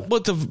really know.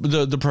 But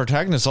the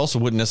protagonist also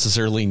wouldn't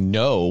necessarily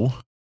know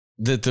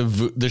that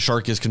the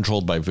shark is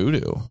controlled by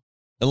voodoo,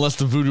 unless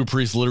the voodoo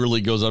priest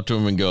literally goes up to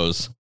him and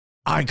goes,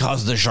 "I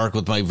caused the shark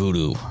with my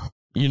voodoo."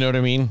 You know what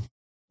I mean?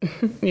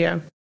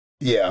 Yeah.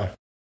 Yeah.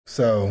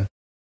 So,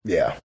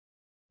 yeah,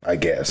 I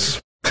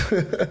guess.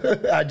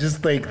 I just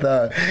think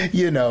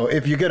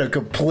if you're going to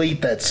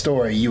complete that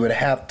story, you would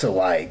have to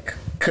like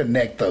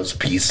connect those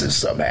pieces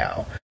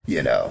somehow,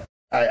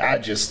 I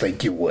just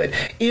think you would.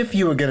 If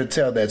you were going to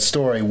tell that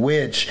story,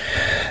 which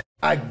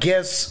I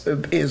guess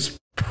is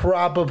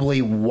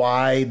probably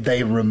why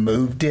they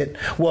removed it.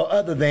 Well,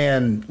 other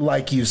than,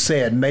 like you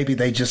said, maybe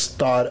they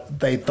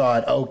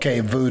thought, okay,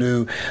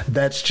 voodoo,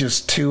 that's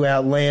just too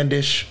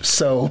outlandish.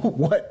 So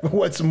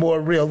what's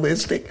more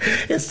realistic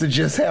is to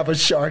just have a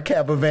shark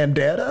have a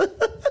vendetta.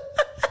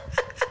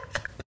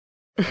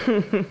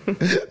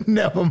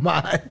 Never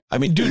mind. I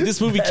mean, dude,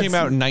 this movie came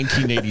out in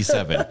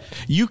 1987.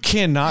 You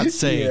cannot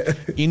say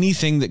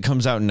anything that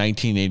comes out in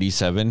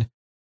 1987.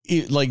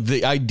 Like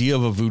the idea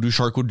of a voodoo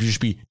shark would just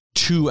be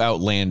too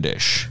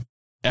outlandish.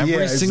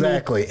 Every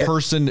single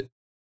person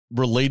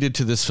related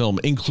to this film,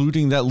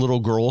 including that little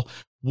girl,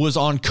 was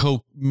on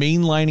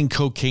mainlining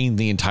cocaine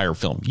the entire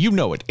film. You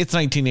know it. It's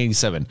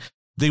 1987.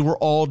 They were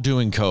all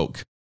doing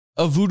coke.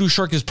 A voodoo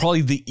shark is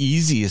probably the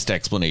easiest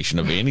explanation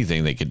of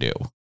anything they could do.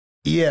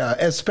 Yeah,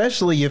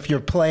 especially if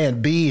your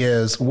plan B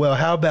is, well,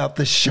 how about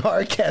the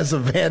shark has a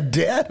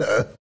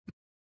vendetta?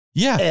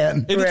 Yeah,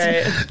 and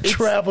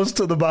travels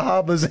to the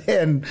Bahamas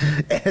and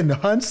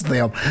hunts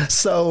them.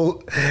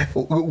 So,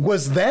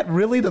 was that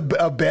really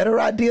a better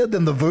idea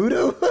than the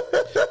voodoo?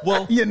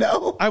 Well,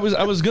 I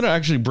was going to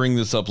actually bring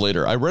this up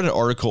later. I read an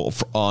article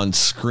on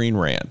Screen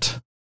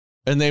Rant,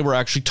 and they were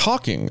actually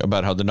talking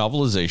about how the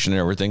novelization and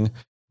everything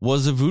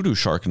was a voodoo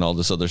shark and all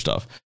this other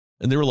stuff.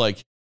 And they were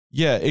like,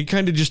 yeah, it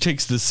kind of just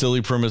takes the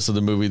silly premise of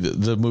the movie that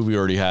the movie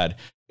already had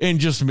and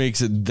just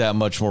makes it that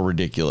much more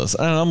ridiculous.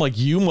 And I'm like,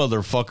 you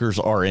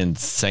motherfuckers are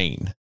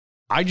insane.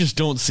 I just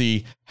don't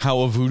see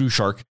how a voodoo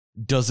shark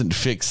doesn't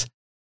fix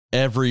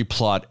every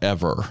plot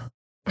ever.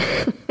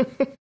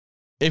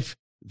 If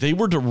they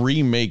were to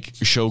remake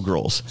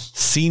Showgirls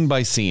scene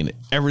by scene,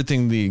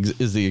 everything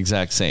is the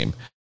exact same,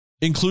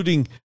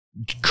 including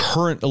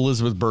current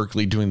Elizabeth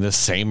Berkley doing the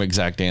same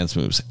exact dance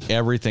moves.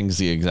 Everything's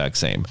the exact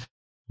same.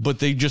 But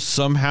they just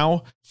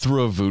somehow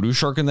threw a voodoo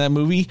shark in that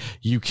movie.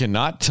 You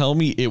cannot tell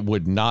me it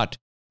would not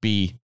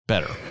be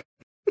better.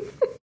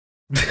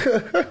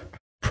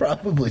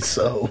 Probably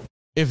so.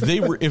 If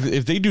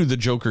they do the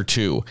Joker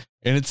 2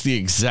 and it's the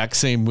exact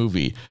same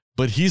movie,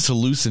 but he's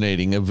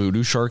hallucinating a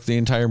voodoo shark the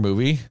entire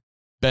movie,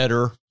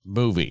 better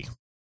movie.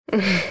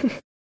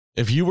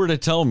 If you were to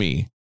tell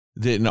me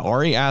that in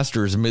Ari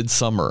Aster's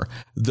Midsummer,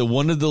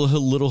 one of the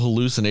little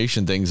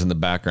hallucination things in the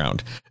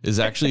background is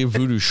actually a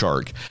voodoo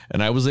shark,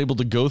 and I was able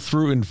to go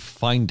through and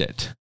find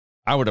it,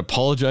 I would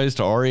apologize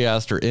to Ari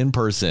Aster in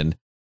person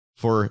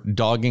for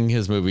dogging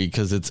his movie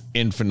because it's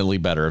infinitely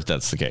better if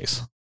that's the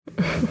case.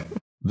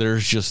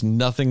 There's just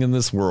nothing in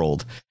this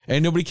world,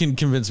 and nobody can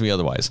convince me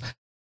otherwise,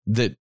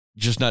 that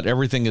just not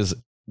everything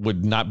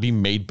would not be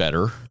made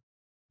better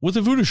with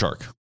a voodoo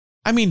shark.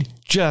 I mean,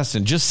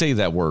 Justin, just say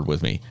that word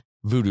with me.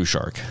 Voodoo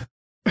shark.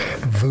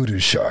 Voodoo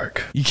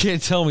shark. You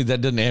can't tell me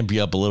that doesn't amp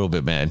you up a little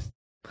bit, man.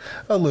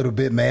 A little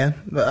bit, man.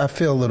 I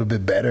feel a little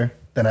bit better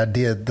than I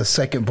did the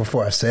second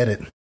before I said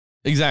it.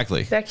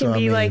 Exactly. That can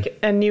be like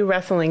a new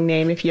wrestling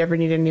name if you ever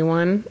need a new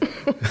one.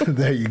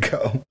 There you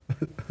go.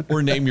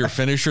 Or name your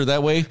finisher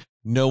that way.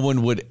 No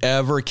one would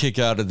ever kick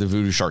out at the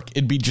voodoo shark.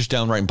 It'd be just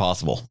downright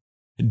impossible.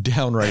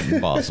 Downright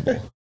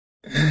impossible.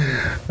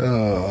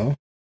 Oh.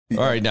 All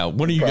right, now,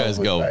 when do you guys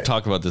go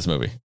talk about this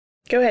movie?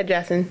 Go ahead,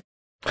 Justin.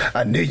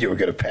 I knew you were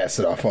going to pass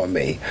it off on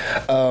me.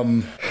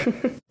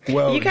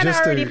 Well, you kind of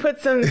already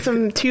put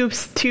some 2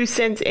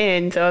 cents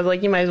in, so I was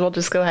like, you might as well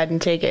just go ahead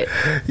and take it.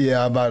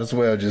 Yeah, I might as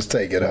well just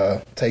take it,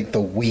 huh? Take the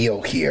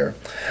wheel here.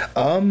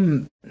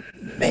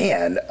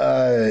 Man,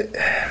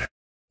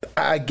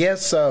 I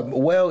guess,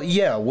 well,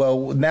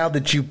 now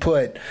that you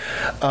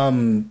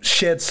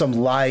shed some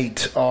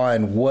light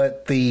on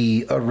what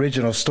the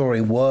original story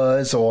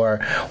was or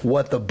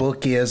what the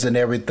book is and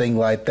everything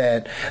like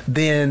that,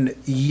 then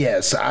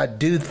yes, I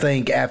do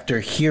think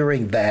after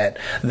hearing that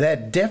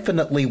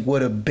definitely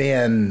would have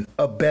been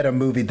a better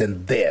movie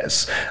than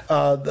this.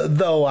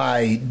 Though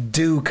I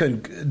do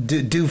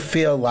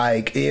feel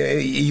like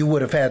you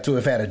would have had to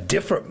have had a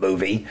different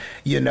movie.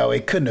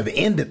 It couldn't have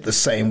ended the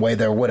same way.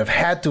 There would have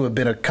had to have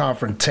been a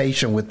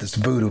confrontation with this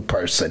voodoo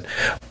person,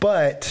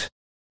 but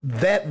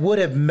that would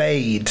have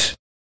made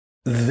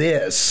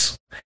this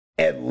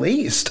at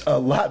least a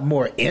lot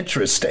more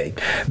interesting,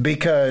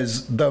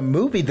 because the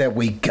movie that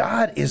we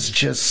got is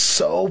just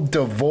so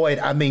devoid.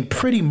 I mean,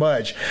 pretty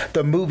much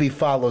the movie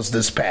follows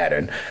this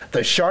pattern.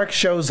 The shark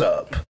shows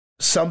up,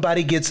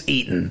 somebody gets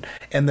eaten,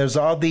 and there's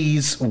all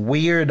these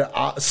weird,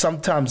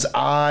 sometimes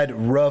odd,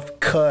 rough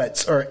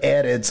cuts or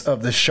edits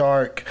of the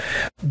shark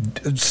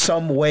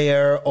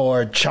somewhere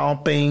or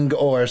chomping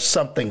or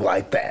something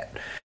like that.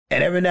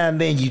 And every now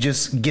and then you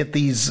just get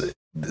these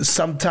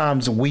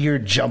sometimes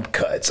weird jump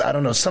cuts. I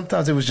don't know.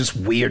 Sometimes it was just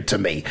weird to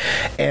me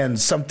and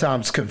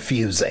sometimes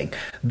confusing.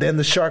 Then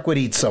the shark would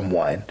eat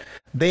someone.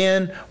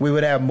 Then we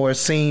would have more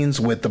scenes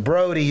with the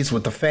Brodies,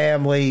 with the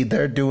family.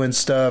 They're doing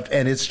stuff.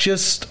 And it's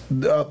just,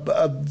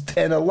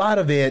 and a lot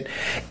of it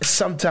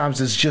sometimes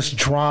is just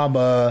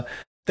drama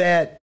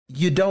that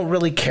you don't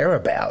really care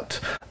about.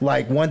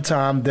 Like one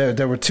time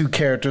there were two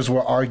characters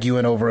were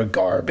arguing over a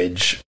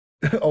garbage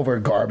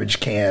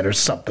can or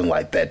something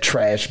like that,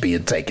 trash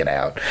being taken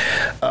out.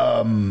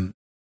 And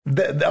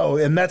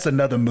that's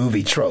another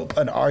movie trope,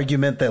 an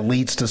argument that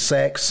leads to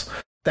sex.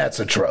 That's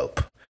a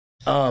trope.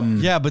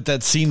 Yeah, but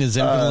that scene is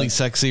infinitely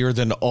sexier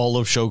than all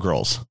of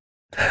Showgirls.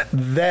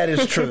 That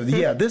is true.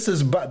 Yeah, this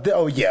is,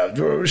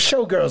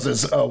 Showgirls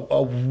is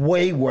a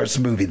way worse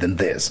movie than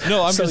this.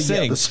 No, I'm just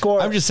saying,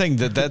 I'm just saying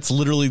that's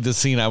literally the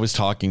scene I was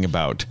talking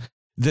about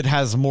that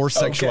has more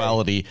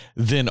sexuality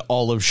than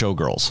all of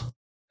Showgirls.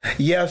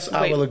 Yes,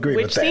 I will agree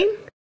with that. Which scene?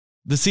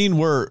 The scene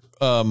where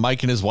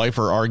Mike and his wife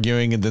are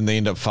arguing and then they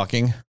end up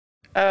fucking.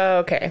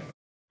 Okay.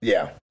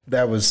 Yeah.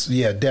 That was,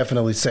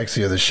 definitely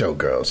sexier than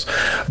Showgirls.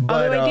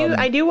 But although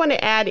I do want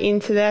to add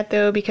into that,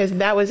 though, because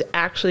that was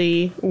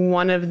actually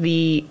one of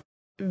the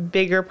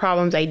bigger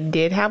problems I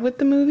did have with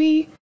the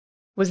movie,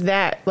 was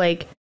that,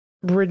 like,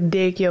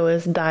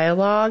 ridiculous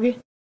dialogue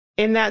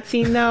in that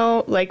scene,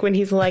 though. Like, when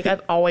he's like,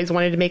 I've always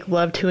wanted to make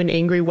love to an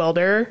angry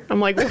welder. I'm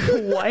like,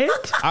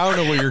 what? I don't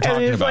know what you're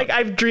talking about. Like,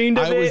 I've dreamed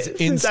of it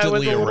since I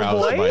was a little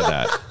boy. By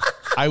that.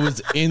 I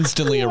was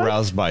instantly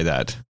aroused by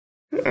that.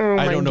 Oh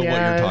I don't know what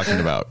you're talking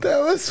about.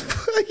 That was,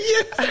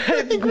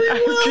 I've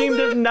dreamed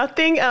of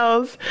nothing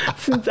else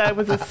since I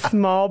was a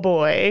small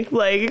boy.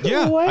 Like,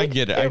 yeah, what? I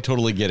get it. I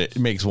totally get it. It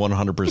makes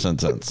 100%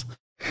 sense.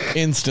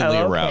 Instantly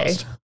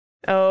aroused.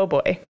 Oh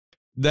boy.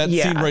 That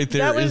scene right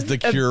there is the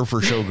cure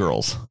for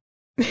Showgirls.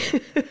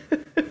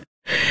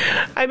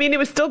 I mean, it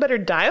was still better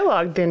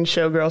dialogue than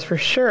Showgirls for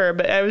sure,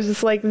 but I was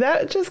just like,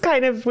 that just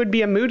kind of would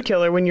be a mood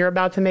killer when you're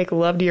about to make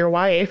love to your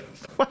wife.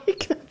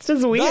 Like, that's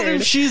just weird. Not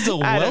if she's a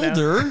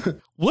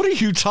welder. What are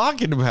you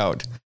talking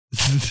about?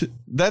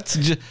 That's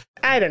just,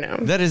 I don't know.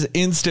 That is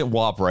instant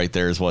WAP right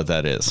there is what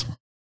that is.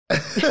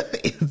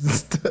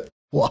 Instant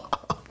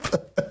WAP.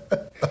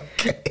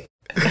 Okay.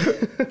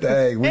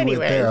 Dang, we went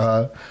there,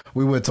 huh?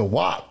 We went to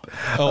WAP.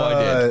 Oh,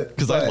 I did.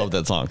 Because I love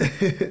that song.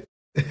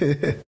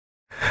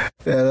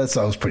 Yeah, that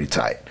sounds pretty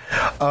tight.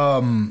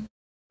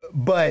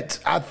 But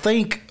I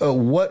think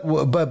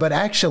but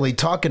actually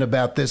talking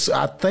about this,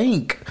 I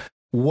think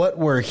what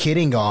we're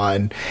hitting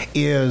on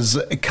is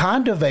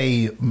kind of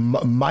a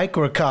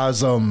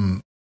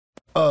microcosm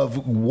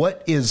of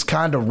what is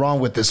kind of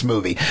wrong with this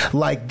movie.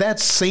 Like, that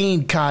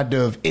scene kind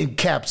of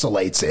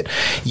encapsulates it.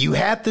 You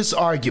had this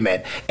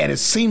argument and it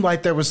seemed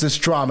like there was this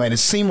drama and it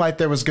seemed like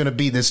there was going to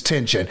be this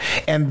tension.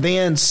 And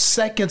then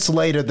seconds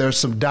later, there's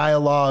some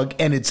dialogue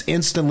and it's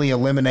instantly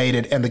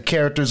eliminated and the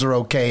characters are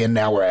okay. And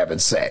now we're having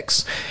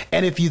sex.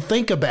 And if you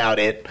think about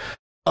it,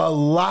 a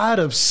lot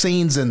of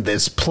scenes in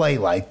this play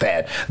like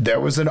that. There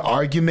was an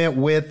argument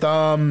with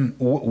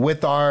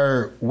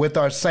our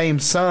same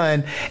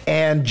son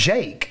and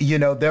Jake. You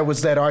know, there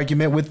was that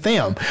argument with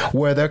them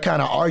where they're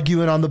kind of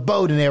arguing on the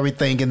boat and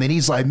everything. And then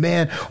he's like,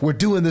 man, we're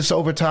doing this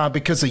overtime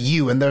because of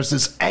you. And there's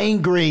this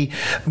angry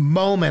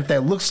moment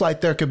that looks like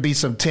there could be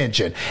some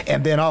tension.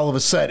 And then all of a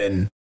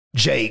sudden,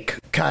 Jake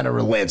kind of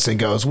relents and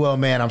goes, well,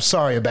 man, I'm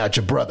sorry about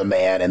your brother,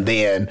 man. And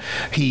then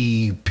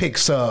he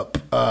picks him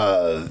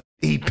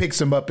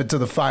up into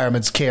the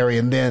fireman's carry,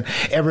 and then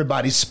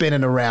everybody's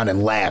spinning around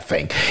and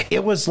laughing.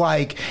 It was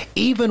like,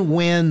 even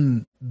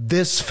when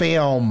this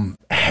film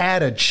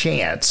had a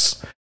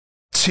chance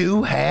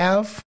to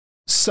have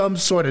some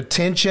sort of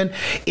tension,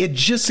 it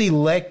just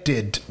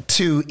elected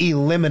to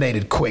eliminate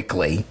it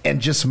quickly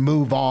and just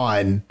move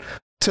on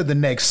to the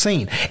next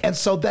scene. And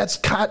so that's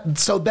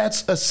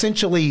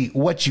essentially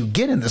what you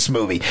get in this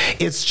movie.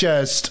 It's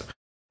just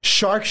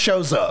shark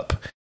shows up,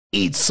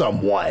 eats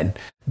someone.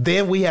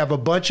 Then we have a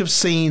bunch of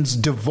scenes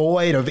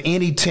devoid of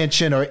any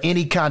tension or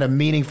any kind of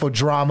meaningful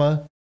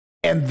drama.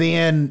 And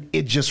then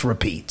it just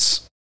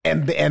repeats.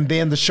 And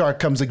then the shark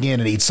comes again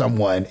and eats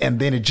someone. And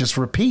then it just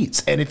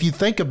repeats. And if you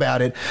think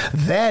about it,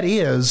 that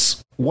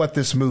is what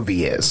this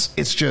movie is.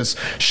 It's just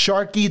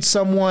shark eats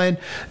someone,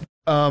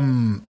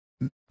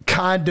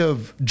 kind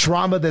of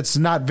drama that's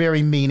not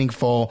very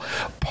meaningful,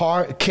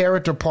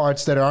 character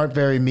parts that aren't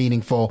very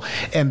meaningful,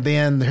 and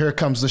then here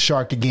comes the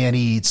shark again,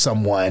 he eats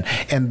someone,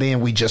 and then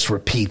we just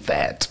repeat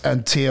that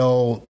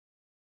until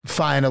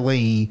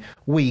finally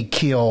we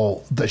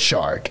kill the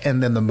shark,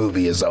 and then the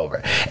movie is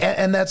over.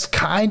 And that's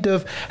kind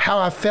of how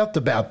I felt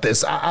about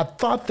this. I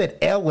thought that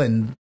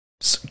Ellen's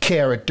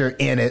character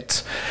in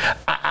it,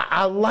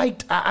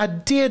 I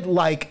did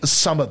like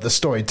some of the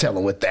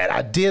storytelling with that.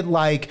 I did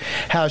like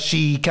how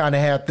she kind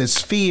of had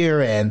this fear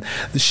and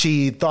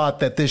she thought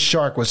that this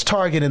shark was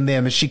targeting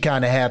them, and she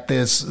kind of had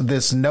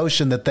this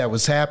notion that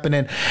was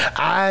happening.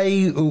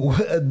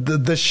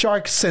 The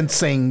shark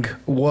sensing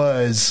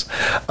was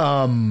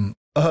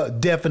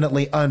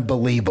definitely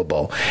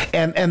unbelievable.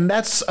 And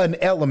that's an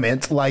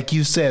element, like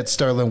you said,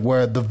 Sterling,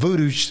 where the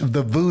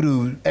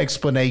voodoo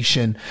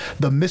explanation,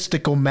 the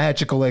mystical,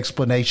 magical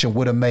explanation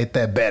would have made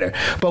that better.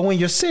 But when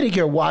you're sitting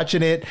here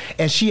watching it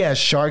and she has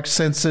shark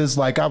senses,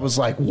 like I was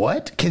like,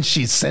 what? Can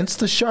she sense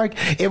the shark?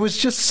 It was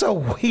just so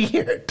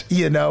weird,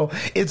 you know?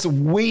 It's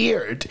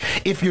weird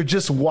if you're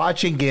just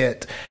watching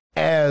it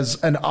as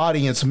an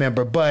audience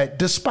member. But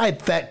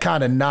despite that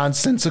kind of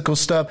nonsensical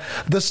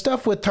stuff, the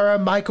stuff with her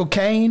and Michael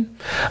Caine,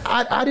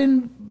 that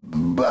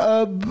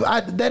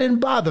didn't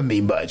bother me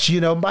much. You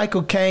know,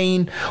 Michael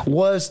Caine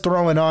was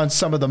throwing on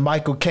some of the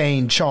Michael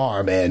Caine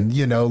charm, and,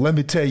 you know, let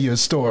me tell you a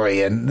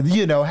story, and,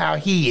 you know, how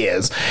he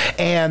is.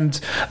 And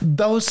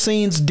those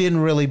scenes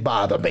didn't really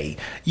bother me.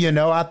 You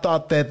know, I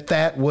thought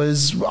that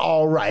was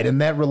all right. And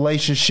that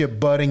relationship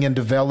budding and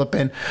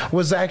developing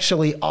was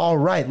actually all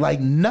right. Like,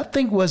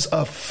 nothing was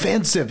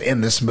offensive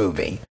in this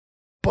movie.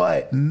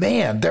 But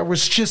man, there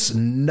was just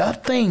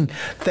nothing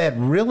that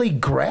really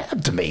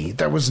grabbed me.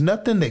 There was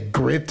nothing that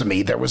gripped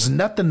me. There was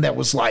nothing that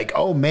was like,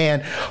 oh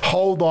man,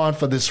 hold on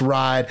for this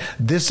ride.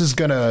 This is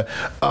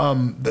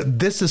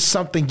this is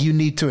something you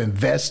need to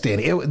invest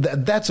in.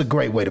 That's a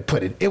great way to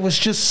put it. It was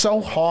just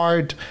so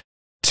hard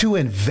to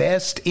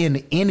invest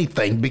in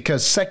anything,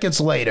 because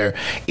seconds later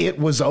it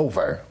was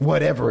over,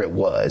 whatever it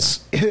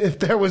was. If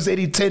there was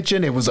any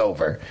tension, it was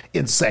over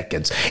in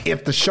seconds.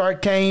 If the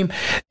shark came,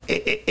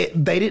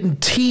 they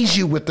didn't tease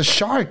you with the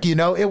shark. You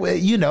know,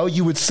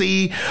 you would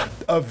see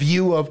a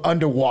view of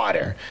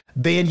underwater.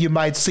 Then you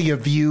might see a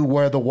view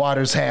where the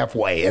water's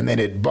halfway, and then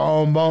it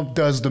boom, boom,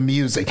 does the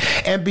music.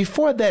 And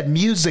before that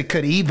music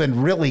could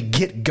even really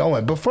get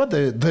going, before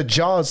the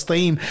Jaws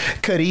theme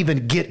could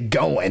even get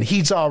going,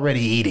 he's already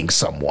eating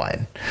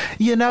someone.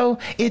 You know,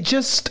 it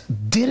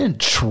just didn't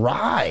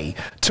try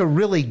to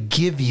really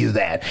give you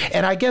that.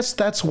 And I guess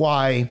that's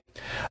why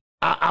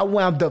I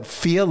wound up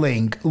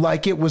feeling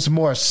like it was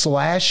more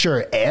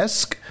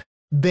slasher-esque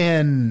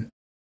than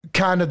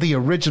kind of the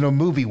original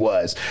movie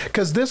was,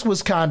 because this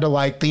was kind of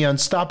like the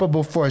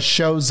Unstoppable Force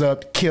shows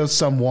up, kills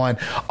someone,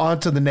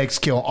 on to the next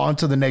kill, on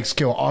to the next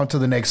kill, on to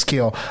the next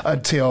kill,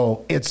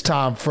 until it's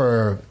time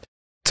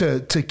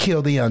to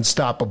kill the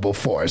Unstoppable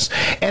Force.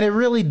 And it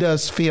really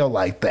does feel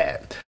like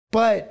that,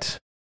 but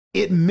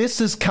it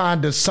misses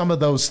kind of some of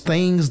those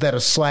things that a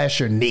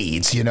slasher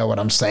needs. You know what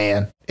I'm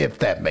saying? If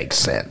that makes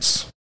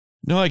sense.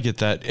 No, I get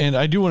that. And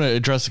I do want to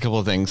address a couple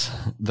of things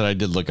that I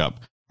did look up.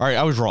 All right,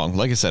 I was wrong.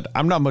 Like I said,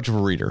 I'm not much of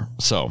a reader,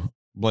 so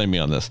blame me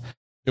on this.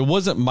 It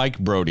wasn't Mike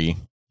Brody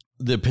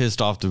that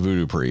pissed off the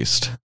voodoo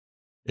priest.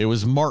 It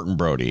was Martin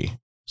Brody.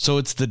 So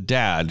it's the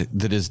dad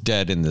that is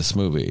dead in this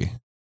movie.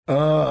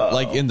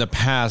 Like in the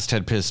past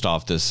had pissed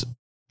off this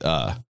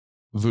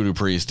voodoo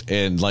priest,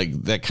 and like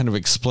that kind of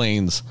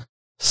explains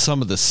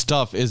some of the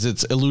stuff. Is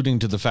it's alluding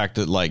to the fact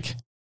that like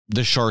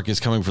the shark is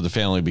coming for the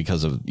family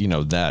because of, you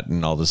know, that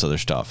and all this other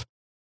stuff.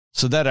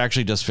 So that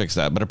actually does fix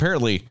that. But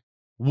apparently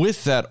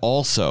with that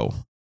also,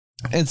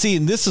 and see,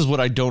 and this is what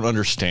I don't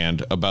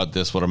understand about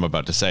this, what I'm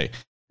about to say,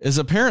 is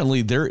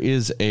apparently there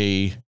is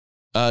a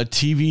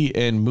TV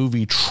and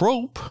movie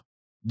trope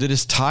that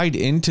is tied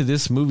into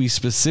this movie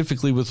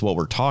specifically with what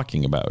we're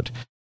talking about.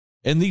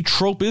 And the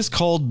trope is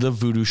called the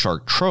voodoo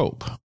shark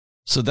trope.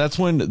 So that's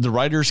when the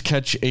writers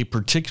catch a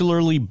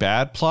particularly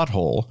bad plot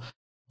hole,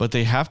 but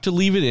they have to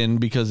leave it in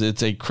because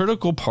it's a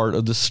critical part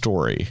of the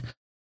story.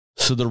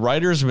 So the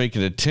writers make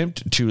an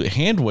attempt to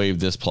handwave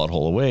this plot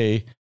hole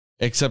away,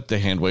 except the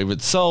handwave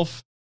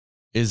itself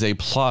is a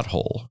plot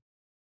hole.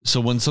 So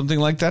when something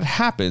like that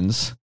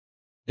happens,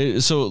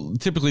 so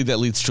typically that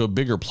leads to a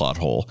bigger plot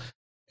hole.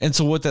 And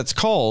so what that's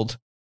called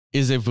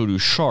is a voodoo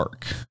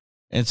shark.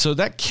 And so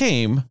that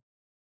came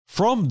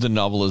from the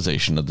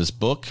novelization of this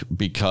book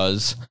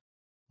because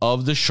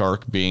of the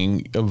shark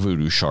being a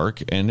voodoo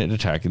shark and it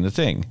attacking the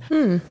thing.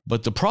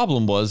 But the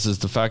problem is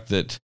the fact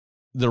that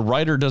the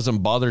writer doesn't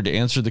bother to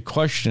answer the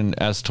question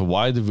as to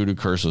why the voodoo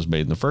curse was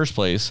made in the first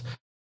place,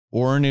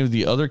 or any of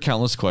the other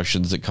countless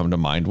questions that come to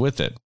mind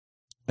with it.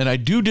 And I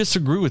do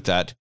disagree with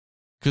that,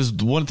 because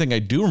the one thing I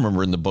do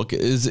remember in the book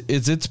is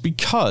it's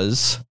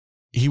because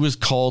he was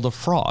called a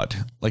fraud,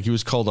 like he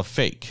was called a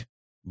fake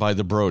by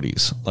the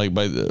Brodies, like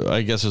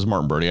I guess it was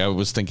Martin Brody. I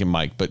was thinking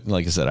Mike, but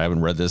like I said, I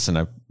haven't read this and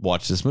I've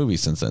watched this movie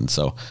since then.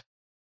 So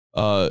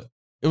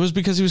it was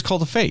because he was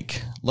called a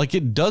fake. Like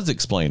it does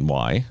explain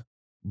why,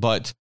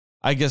 but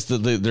I guess that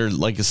they're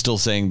like still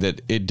saying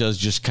that it does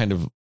just kind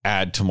of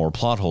add to more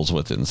plot holes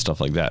with it and stuff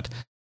like that.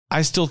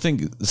 I still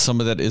think some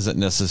of that isn't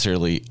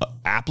necessarily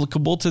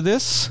applicable to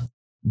this,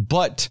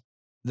 but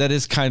that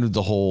is kind of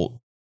the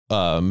whole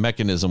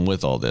mechanism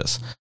with all this.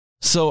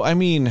 So, I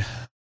mean,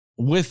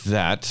 with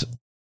that,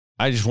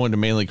 I just wanted to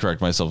mainly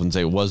correct myself and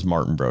say it was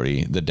Martin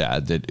Brody, the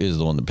dad, that is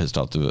the one that pissed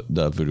off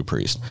the voodoo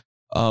priest.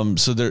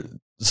 So there,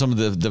 some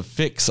of the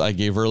fix I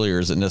gave earlier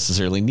isn't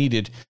necessarily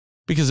needed,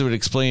 because it would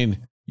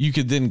explain. You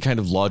could then kind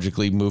of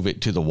logically move it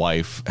to the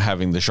wife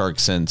having the shark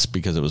sense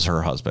because it was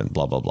her husband,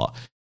 blah, blah, blah.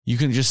 You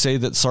can just say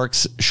that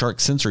shark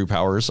sensory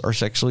powers are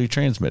sexually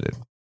transmitted.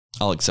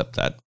 I'll accept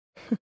that.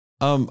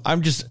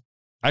 I'm just,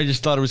 I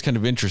just thought it was kind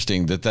of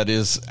interesting that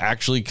is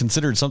actually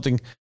considered something.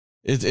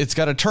 It's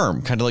got a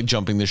term, kind of like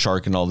jumping the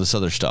shark and all this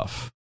other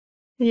stuff.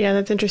 Yeah,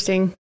 that's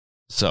interesting.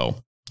 So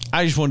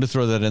I just wanted to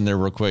throw that in there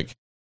real quick.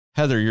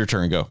 Heather, your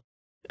turn. Go.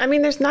 I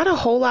mean, there's not a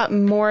whole lot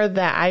more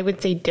that I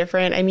would say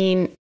different. I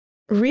mean,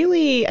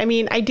 really,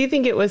 I do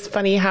think it was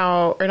funny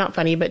or not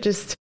funny, but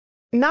just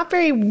not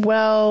very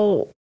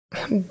well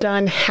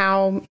done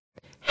how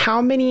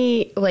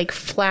many like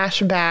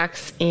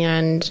flashbacks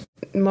and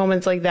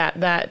moments like that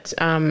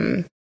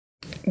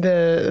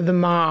the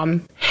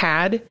mom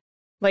had.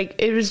 Like,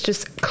 it was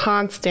just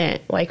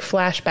constant like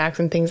flashbacks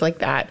and things like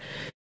that.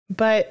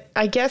 But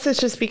I guess it's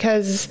just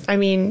because,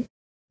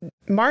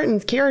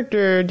 Martin's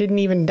character didn't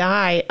even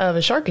die of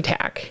a shark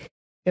attack,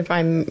 if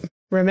I'm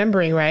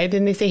remembering right.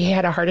 Didn't they say he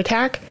had a heart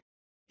attack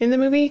in the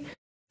movie?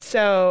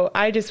 So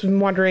I just was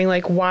wondering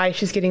like why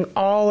she's getting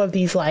all of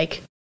these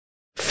like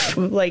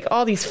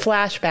all these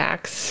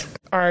flashbacks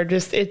are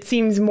just, it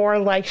seems more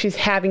like she's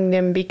having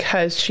them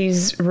because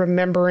she's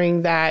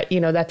remembering that,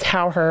 that's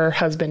how her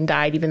husband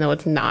died, even though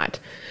it's not.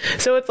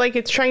 So it's like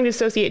it's trying to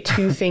associate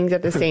two things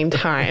at the same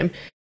time.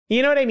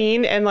 You know what I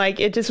mean? And like,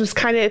 it just was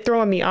kind of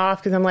throwing me off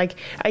because I'm like,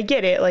 I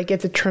get it. Like,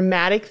 it's a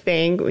traumatic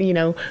thing,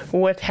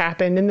 what's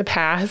happened in the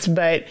past,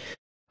 but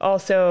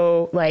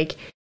also like,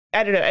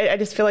 I don't know. I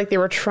just feel like they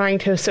were trying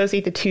to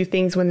associate the two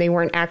things when they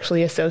weren't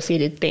actually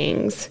associated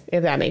things,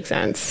 if that makes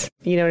sense.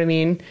 You know what I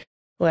mean?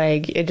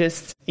 Like, it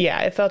just,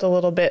 it felt a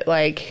little bit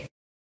like,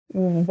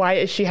 why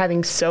is she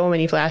having so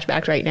many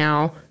flashbacks right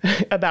now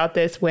about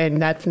this when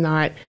that's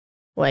not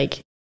like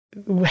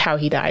how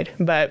he died?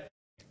 But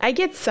I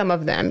get some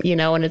of them,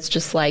 and it's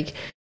just like,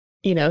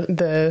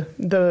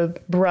 the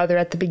brother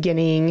at the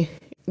beginning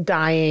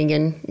dying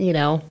and,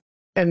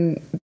 and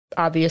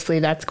obviously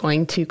that's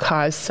going to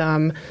cause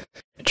some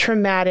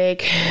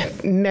traumatic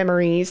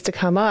memories to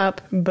come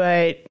up.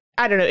 But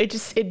I don't know.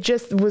 It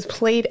just was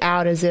played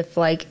out as if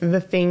like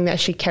the thing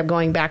that she kept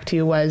going back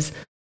to was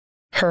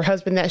her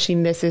husband that she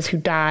misses who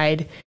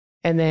died.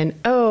 And then,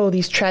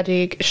 these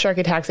tragic shark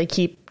attacks I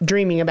keep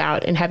dreaming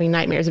about and having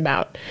nightmares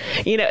about.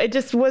 It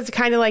just was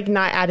kind of like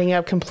not adding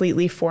up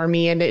completely for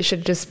me. And it should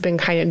have just been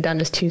kind of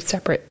done as two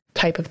separate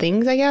type of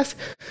things, I guess.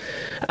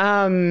 But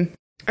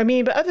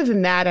other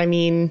than that,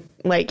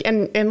 like,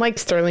 and like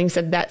Sterling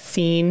said, that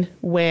scene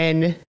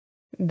when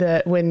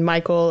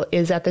Michael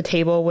is at the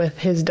table with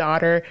his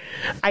daughter,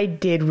 I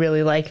did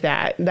really like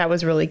that. That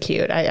was really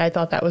cute. I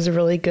thought that was a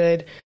really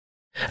good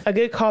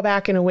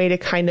callback and a way to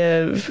kind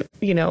of,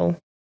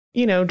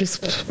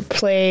 just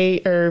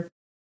play or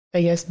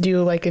I guess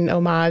do like an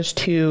homage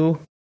to,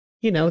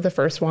 the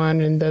first one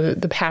and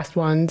the past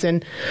ones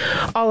and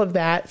all of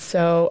that.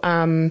 So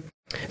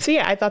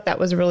yeah, I thought that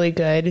was really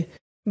good.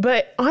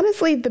 But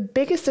honestly, the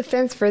biggest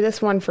offense for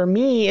this one for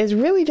me is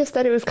really just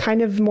that it was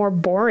kind of more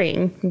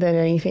boring than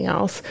anything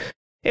else.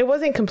 It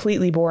wasn't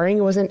completely boring.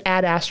 It wasn't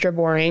Ad Astra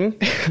boring,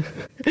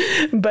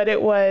 but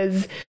it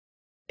was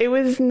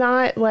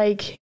not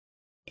like,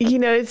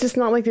 it's just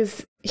not like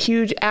this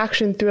huge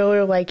action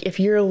thriller. Like if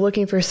you're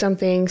looking for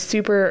something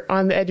super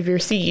on the edge of your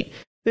seat,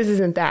 this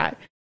isn't that.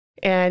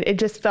 And it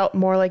just felt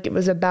more like it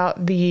was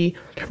about the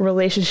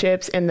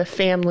relationships and the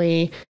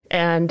family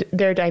and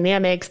their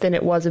dynamics than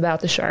it was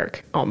about the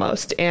shark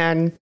almost.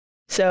 And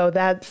so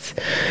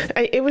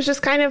it was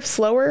just kind of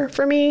slower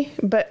for me.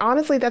 But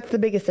honestly, that's the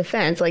biggest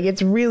offense. Like,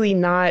 it's really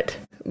not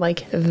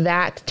like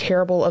that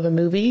terrible of a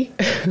movie.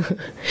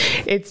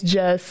 It's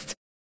just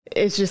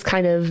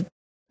kind of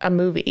a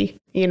movie.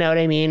 You know what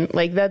I mean?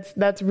 Like,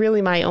 that's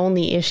really my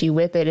only issue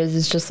with it is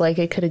it's just like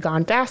it could have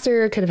gone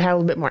faster, it could have had a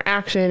little bit more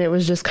action. It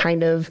was just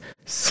kind of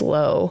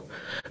slow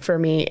for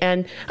me.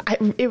 And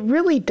it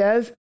really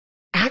does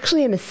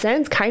actually, in a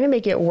sense, kind of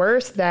make it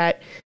worse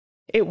that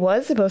it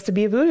was supposed to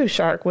be a voodoo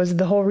shark was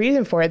the whole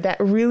reason for it. That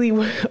really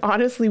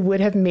honestly would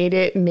have made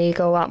it make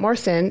a lot more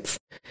sense.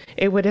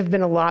 It would have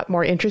been a lot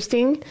more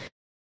interesting,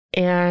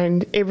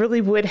 and it really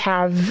would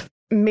have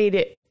made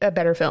it a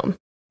better film.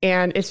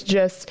 And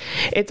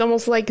it's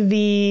almost like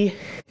the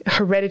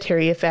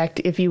Hereditary effect,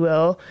 if you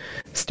will,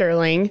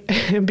 Sterling,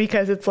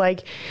 because it's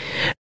like,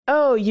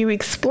 oh, you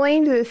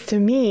explained this to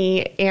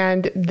me,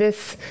 and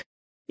this,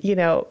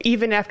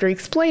 even after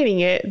explaining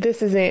it,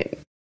 this isn't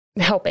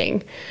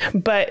helping.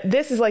 But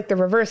this is like the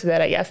reverse of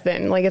that, I guess,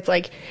 then. Like, it's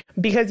like,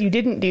 because you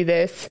didn't do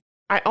this,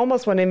 I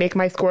almost want to make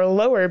my score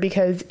lower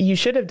because you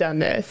should have done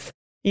this.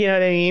 You know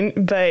what I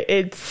mean? But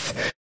it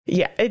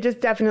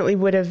just definitely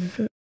would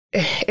have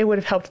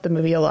helped the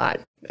movie a lot,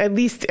 at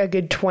least a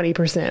good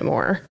 20%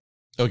 more.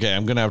 Okay,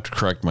 I'm going to have to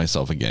correct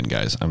myself again,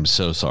 guys. I'm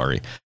so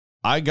sorry.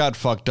 I got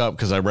fucked up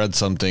because I read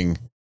something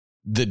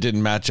that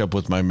didn't match up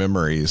with my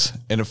memories,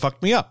 and it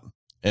fucked me up,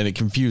 and it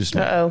confused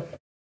me. Uh-oh.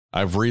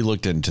 I've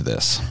re-looked into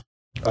this.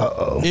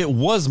 Uh-oh. It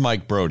was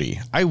Mike Brody.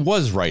 I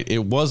was right.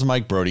 It was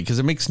Mike Brody, because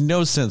it makes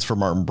no sense for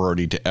Martin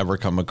Brody to ever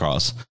come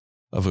across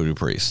a voodoo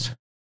priest.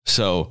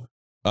 So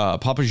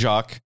Papa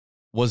Jacques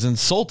was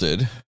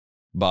insulted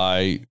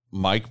by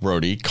Mike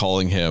Brody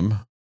calling him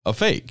a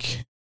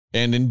fake.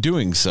 And in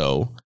doing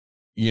so,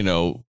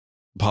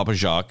 Papa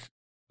Jacques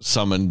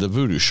summoned the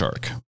voodoo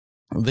shark.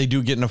 They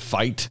do get in a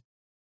fight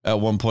at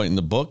one point in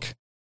the book.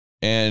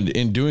 And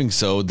in doing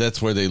so,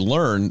 that's where they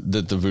learn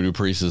that the voodoo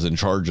priest is in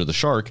charge of the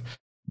shark,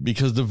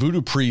 because the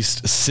voodoo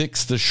priest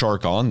sicks the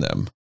shark on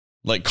them,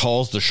 like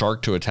calls the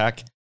shark to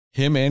attack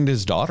him and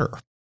his daughter.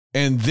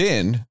 And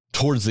then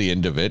towards the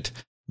end of it,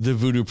 the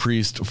voodoo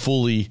priest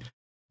fully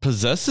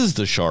possesses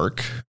the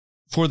shark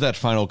for that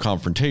final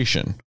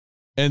confrontation.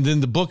 And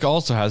then the book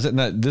also has it.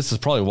 And this is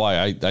probably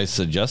why I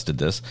suggested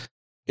this,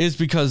 is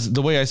because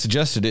the way I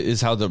suggested it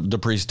is how the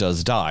priest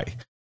does die.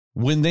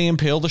 When they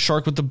impale the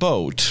shark with the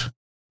boat,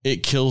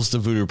 it kills the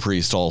voodoo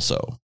priest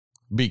also,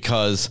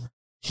 because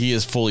he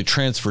has fully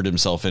transferred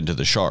himself into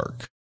the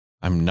shark.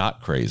 I'm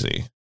not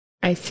crazy.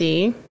 I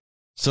see.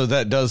 So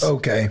that does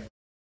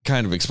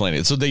kind of explain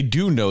it. So they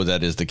do know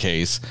that is the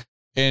case.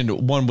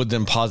 And one would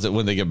then posit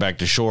when they get back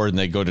to shore and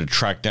they go to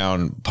track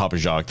down Papa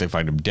Jacques, they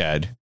find him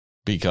dead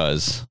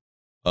because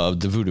of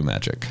the voodoo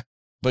magic.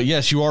 But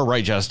yes, you are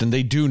right, Justin.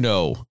 They do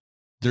know.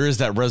 There is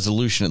that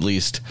resolution, at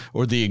least,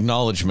 or the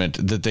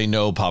acknowledgement that they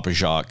know Papa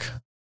Jacques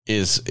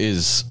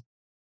is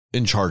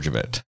in charge of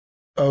it.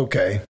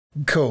 Okay,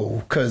 cool.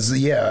 Because,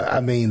 yeah,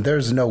 I mean,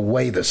 there's no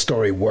way the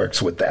story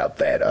works without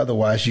that.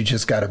 Otherwise, you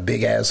just got a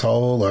big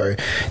asshole, or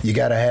you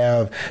got to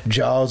have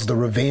Jaws the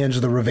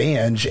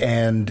revenge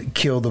and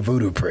kill the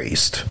voodoo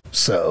priest.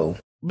 So,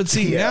 but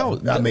see, now,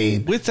 I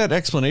mean, with that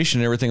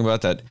explanation and everything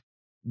about that,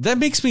 that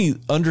makes me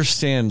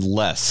understand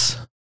less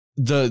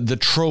the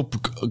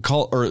trope,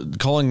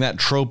 calling that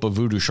trope a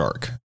voodoo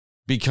shark,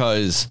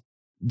 because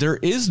there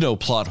is no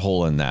plot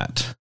hole in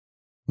that.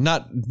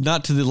 Not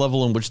to the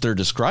level in which they're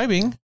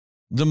describing.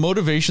 The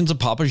motivations of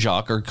Papa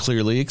Jacques are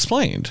clearly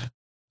explained.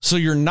 So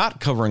you're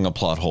not covering a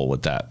plot hole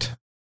with that.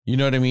 You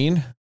know what I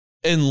mean?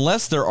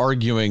 Unless they're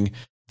arguing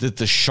that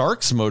the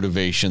shark's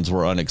motivations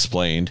were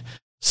unexplained.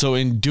 So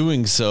in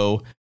doing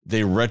so,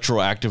 they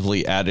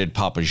retroactively added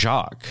Papa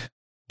Jacques.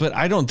 But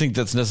I don't think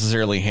that's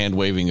necessarily hand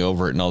waving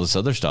over it and all this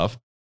other stuff.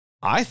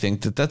 I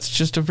think that that's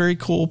just a very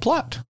cool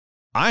plot.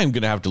 I'm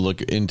going to have to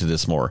look into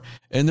this more.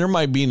 And there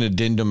might be an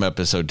addendum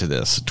episode to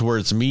this, to where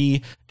it's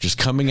me just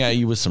coming at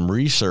you with some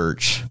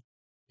research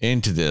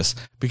into this,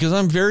 because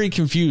I'm very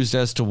confused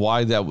as to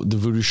why that the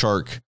voodoo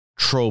shark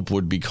trope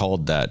would be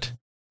called that,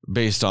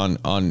 based on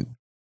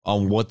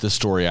what the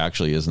story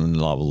actually is in the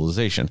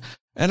novelization.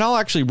 And I'll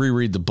actually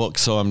reread the book,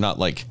 so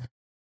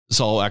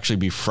I'll actually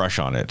be fresh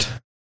on it.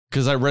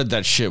 Because I read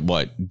that shit,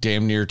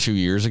 damn near 2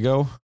 years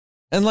ago.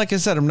 And like I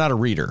said, I'm not a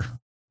reader.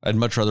 I'd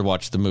much rather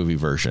watch the movie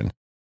version.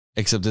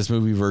 Except this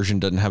movie version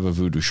doesn't have a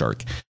voodoo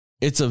shark.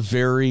 It's a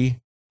very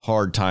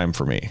hard time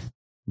for me.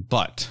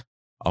 But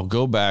I'll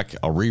go back,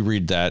 I'll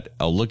reread that,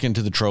 I'll look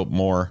into the trope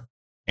more,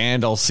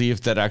 and I'll see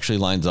if that actually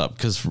lines up.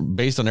 Because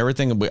based on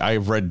everything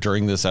I've read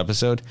during this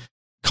episode,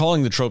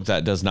 calling the trope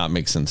that does not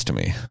make sense to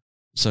me.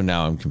 So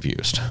now I'm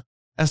confused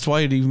as to why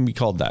it'd even be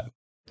called that.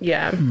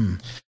 Yeah.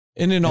 And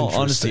in all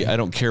honesty, I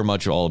don't care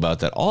much all about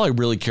that. All I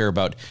really care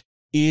about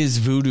is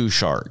voodoo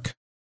shark.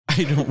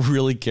 I don't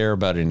really care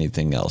about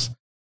anything else.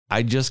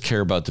 I just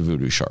care about the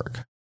voodoo shark.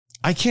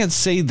 I can't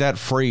say that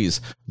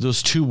phrase,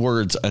 those two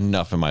words,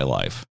 enough in my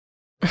life.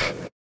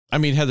 I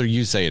mean, Heather,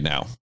 you say it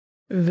now.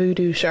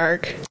 Voodoo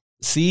shark.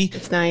 See?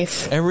 It's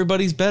nice.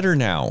 Everybody's better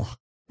now.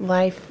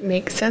 Life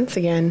makes sense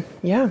again.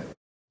 Yeah.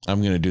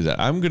 I'm going to do that.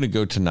 I'm going to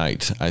go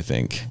tonight, I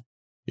think.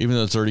 Even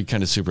though it's already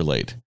kind of super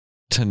late.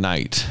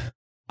 Tonight,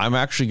 I'm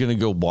actually going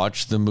to go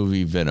watch the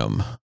movie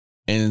Venom.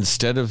 And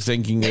instead of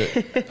thinking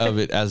of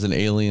it as an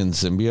alien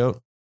symbiote,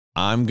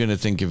 I'm going to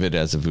think of it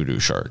as a voodoo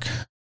shark.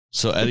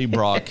 So Eddie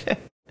Brock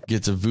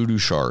gets a voodoo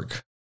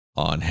shark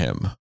on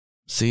him.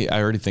 See,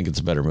 I already think it's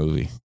a better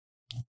movie.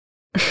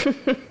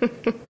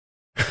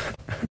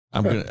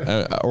 I'm going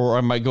to, or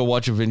I might go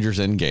watch Avengers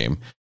Endgame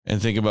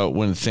and think about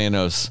when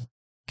Thanos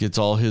gets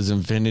all his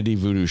infinity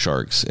voodoo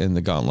sharks in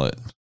the gauntlet.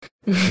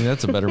 I mean,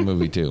 that's a better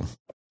movie too.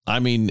 I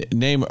mean,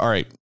 all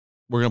right,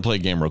 we're going to play a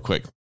game real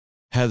quick.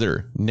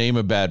 Heather, name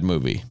a bad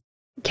movie.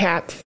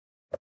 Cats.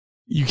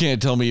 You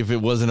can't tell me if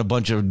it wasn't a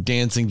bunch of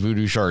dancing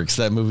voodoo sharks,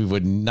 that movie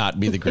would not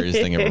be the greatest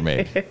thing ever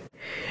made.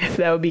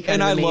 That would be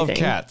kind of amazing. And I love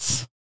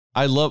cats.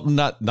 I love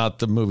not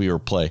the movie or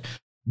play,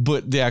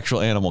 but the actual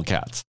animal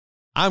cats.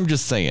 I'm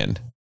just saying,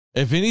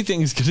 if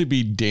anything's going to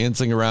be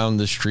dancing around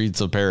the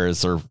streets of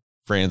Paris or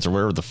France or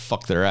wherever the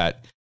fuck they're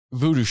at,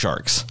 voodoo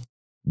sharks.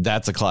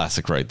 That's a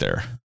classic right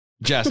there.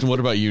 Justin, what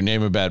about you?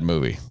 Name a bad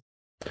movie.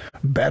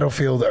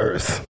 Battlefield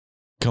Earth.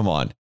 Come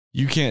on.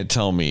 You can't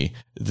tell me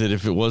that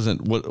if it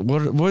wasn't, what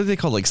are they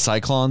called? Like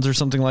cyclones or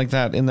something like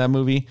that in that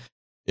movie?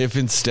 If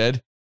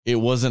instead it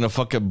wasn't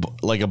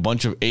a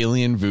bunch of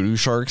alien voodoo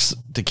sharks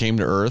that came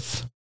to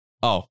Earth.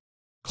 Oh,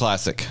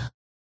 classic.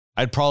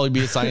 I'd probably be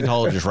a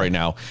Scientologist right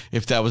now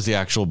if that was the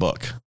actual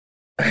book.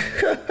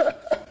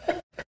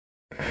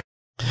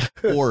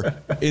 Or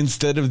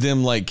instead of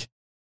them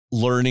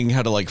learning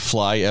how to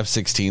fly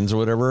F-16s or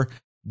whatever,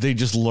 they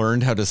just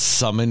learned how to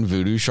summon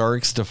voodoo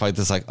sharks to fight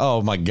this.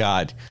 Oh my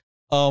God,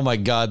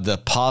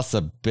 the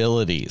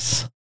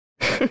possibilities.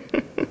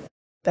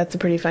 That's a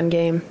pretty fun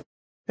game.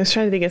 I was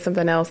trying to think of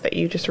something else that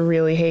you just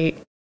really hate.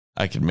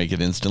 I could make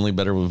it instantly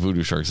better with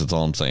Voodoo Sharks. That's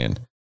all I'm saying.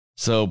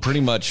 So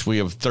pretty much we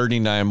have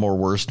 39 more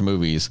worst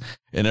movies.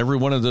 And every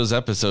one of those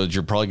episodes,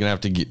 you're probably going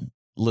to have to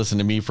listen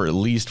to me for at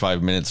least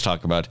 5 minutes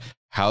talk about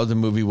how the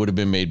movie would have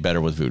been made better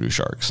with Voodoo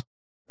Sharks.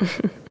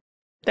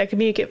 That could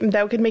make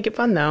it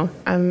fun, though.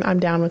 I'm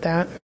down with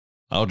that.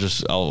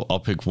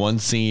 I'll pick one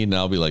scene and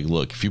I'll be like,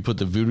 look, if you put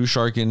the Voodoo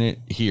Shark in it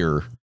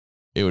here,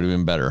 it would have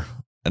been better.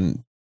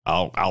 And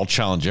I'll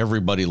challenge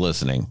everybody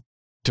listening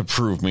to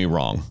prove me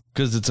wrong,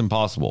 because it's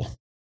impossible.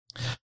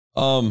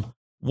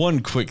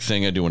 One quick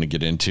thing I do want to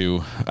get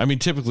into. I mean,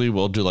 typically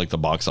we'll do like the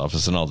box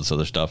office and all this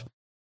other stuff.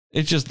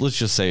 It's just, let's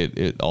just say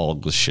it all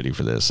was shitty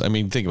for this. I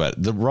mean, think about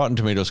it. The Rotten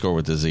Tomato score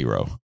with a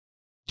 0.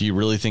 Do you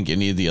really think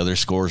any of the other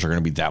scores are going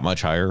to be that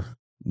much higher?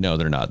 No,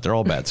 they're not. They're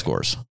all bad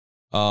scores.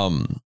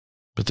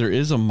 But there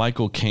is a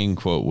Michael Caine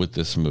quote with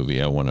this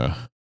movie.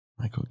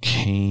 Michael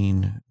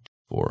Caine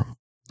 4.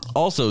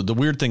 Also, the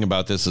weird thing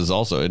about this is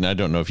also, and I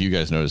don't know if you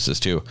guys noticed this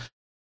too,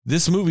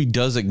 this movie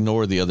does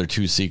ignore the other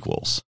 2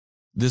 sequels.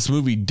 This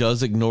movie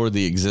does ignore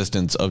the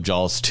existence of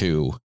Jaws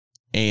 2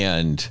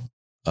 and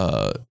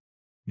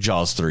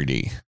Jaws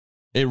 3D.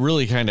 It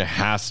really kind of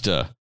has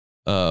to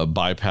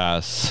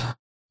bypass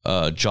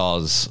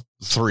Jaws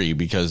 3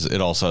 because it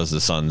also has the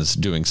sons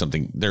doing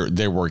something.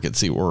 They work at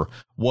Sea, or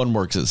one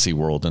works at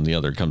SeaWorld and the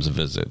other comes to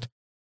visit.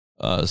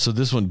 So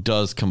this one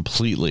does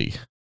completely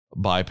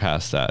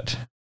bypass that.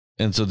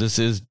 And so this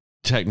is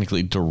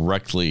technically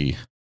directly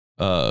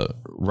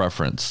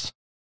referenced.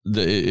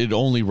 It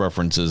only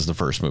references the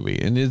first movie.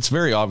 And it's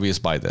very obvious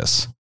by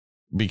this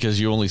because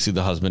you only see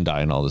the husband die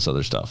and all this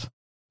other stuff.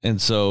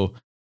 And so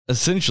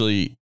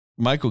essentially,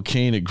 Michael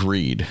Caine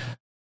agreed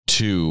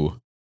to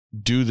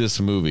do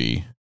this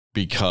movie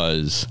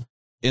because,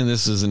 and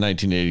this is in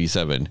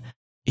 1987,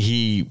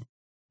 he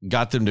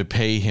got them to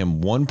pay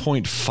him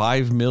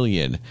 $1.5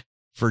 million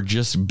for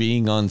just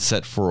being on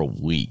set for a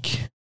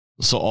week.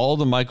 So all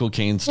the Michael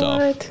Caine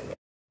stuff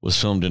was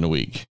filmed in a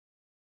week.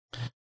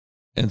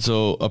 And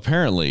so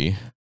apparently,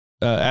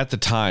 at the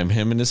time,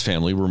 him and his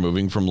family were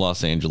moving from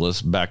Los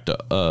Angeles back to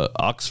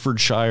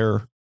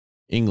Oxfordshire,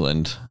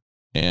 England,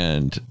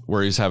 and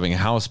where he's having a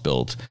house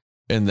built.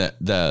 And that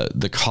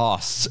the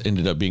costs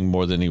ended up being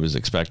more than he was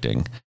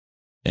expecting.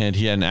 And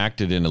he hadn't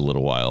acted in a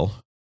little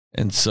while.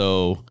 And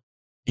so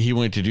he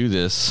went to do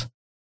this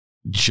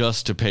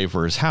just to pay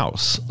for his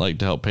house, like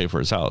to help pay for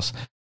his house.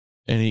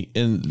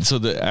 And so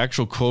the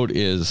actual quote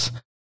is,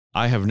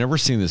 "I have never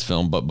seen this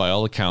film, but by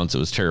all accounts, it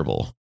was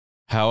terrible.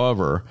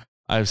 However,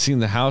 I've seen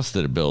the house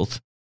that it built,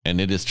 and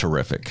it is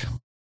terrific."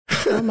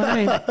 Oh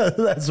my.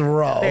 That's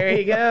wrong. There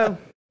you go.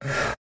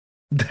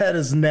 That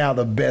is now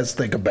the best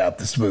thing about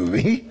this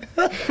movie.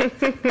 All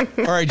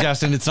right,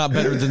 Justin, it's not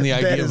better than the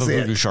idea of a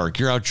Voodoo it. Shark.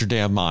 You're out your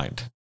damn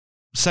mind.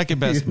 Second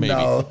best, maybe.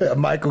 No,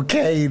 Michael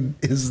Caine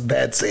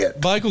that's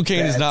it. Michael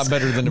Caine is not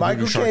better than a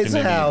Michael Voodoo Shark Caine's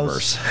in any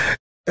house. universe.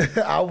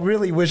 I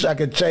really wish I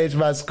could change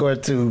my score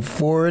to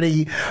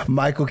 40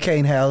 Michael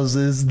Caine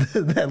houses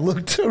that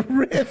look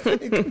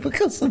terrific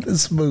because of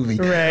this movie.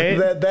 Right.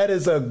 That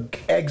is an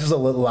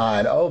excellent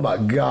line. Oh my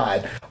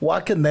God.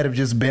 Why couldn't that have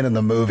just been in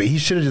the movie? He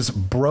should have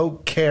just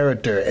broke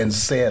character and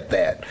said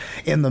that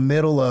in the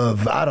middle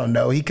of, I don't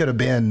know, he could have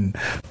been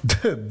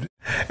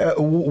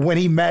when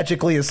he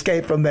magically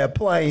escaped from that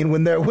plane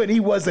when he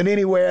wasn't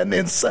anywhere and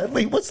then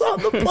suddenly was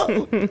on the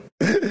boat.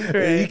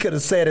 Right. He could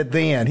have said it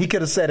then. He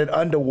could have said it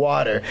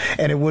underwater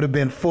and it would have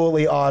been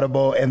fully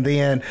audible and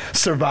then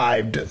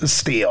survived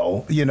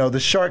still. You know, the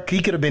shark,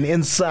 he could have been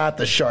inside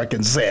the shark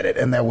and said it,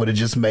 and that would have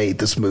just made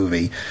this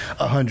movie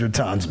 100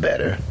 times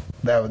better.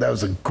 That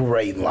was a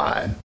great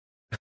line.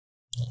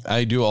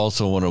 I do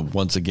also want to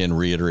once again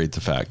reiterate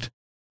the fact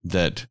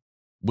that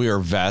we are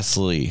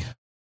vastly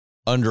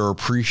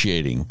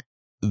underappreciating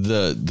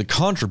the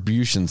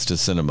contributions to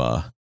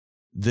cinema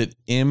that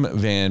M.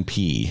 Van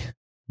P.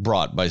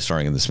 brought by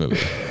starring in this movie.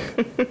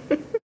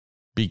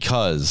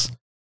 Because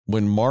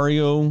when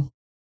Mario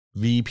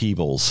V.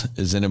 Peebles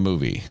is in a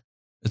movie,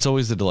 it's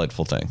always a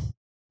delightful thing.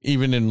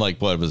 Even in, like,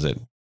 what was it?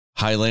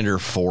 Highlander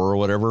 4 or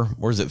whatever?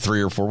 Or is it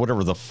 3 or 4?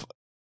 Whatever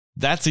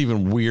that's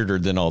even weirder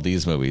than all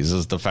these movies,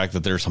 is the fact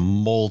that there's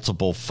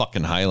multiple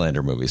fucking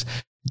Highlander movies.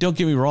 Don't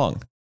get me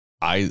wrong.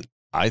 I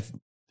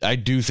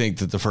do think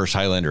that the first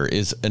Highlander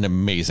is an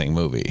amazing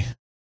movie.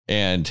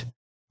 And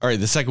all right,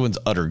 the second one's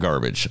utter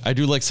garbage. I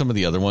do like some of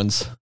the other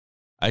ones.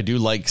 I do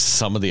like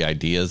some of the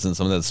ideas and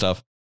some of that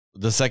stuff.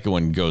 The second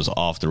one goes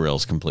off the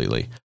rails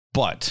completely.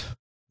 But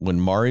when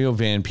Mario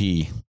Van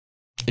P,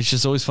 it's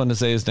just always fun to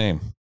say his name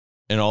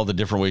in all the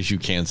different ways you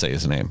can say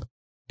his name.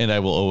 And I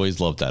will always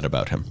love that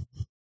about him.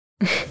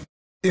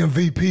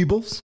 MV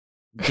Peebles?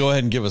 Go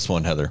ahead and give us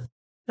one, Heather.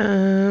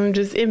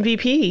 Just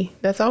MVP.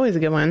 That's always a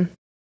good one.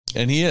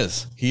 And he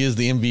is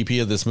the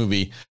MVP of this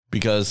movie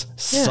because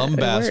some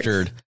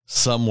bastard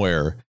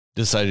somewhere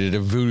decided a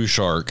Voodoo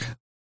Shark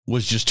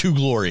was just too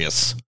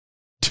glorious.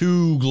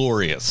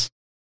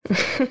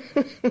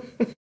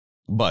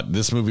 But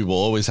this movie will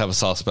always have a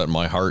soft spot in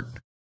my heart.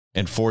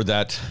 And for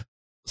that,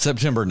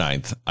 September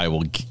 9th, I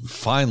will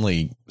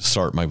finally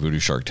start my Voodoo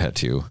Shark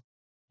tattoo.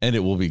 And it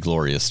will be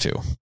glorious too.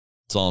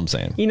 That's all I'm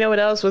saying. You know what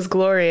else was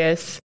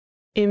glorious?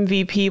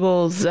 MV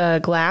Peebles'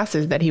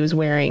 glasses that he was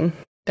wearing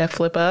that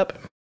flip up.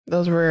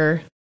 Those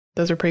were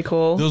pretty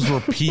cool. Those were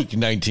peak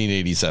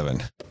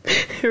 1987.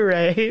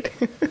 Right.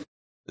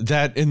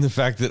 That and the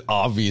fact that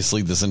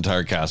obviously this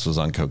entire cast was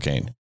on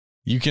cocaine.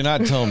 You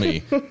cannot tell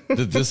me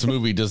that this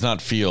movie does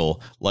not feel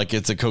like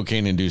it's a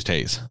cocaine-induced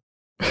haze.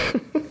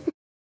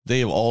 They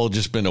have all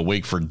just been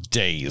awake for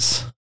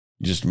days,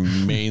 just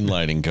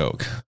mainlining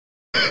coke.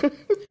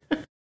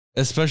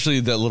 Especially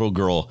that little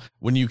girl,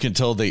 when you can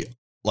tell they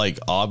like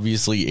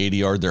obviously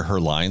ADR'd her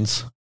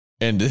lines,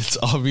 and it's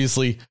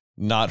obviously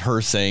not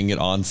her saying it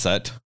on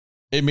set.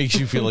 It makes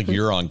you feel like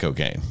you're on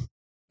cocaine.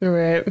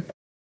 Right.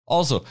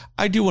 Also,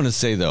 I do want to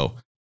say though,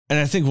 and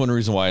I think one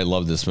reason why I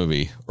love this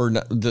movie, or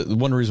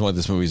one reason why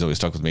this movie's always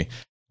stuck with me,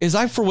 is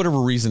I, for whatever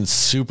reason,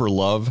 super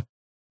love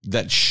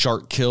that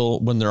shark kill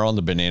when they're on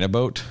the banana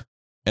boat,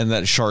 and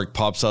that shark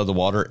pops out of the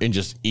water and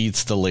just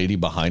eats the lady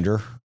behind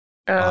her,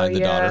 behind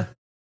the daughter.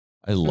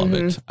 I love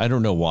it. I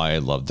don't know why I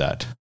love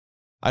that.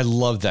 I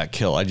love that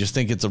kill. I just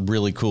think it's a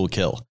really cool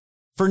kill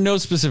for no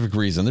specific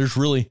reason. There's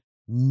really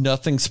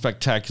nothing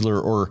spectacular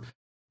or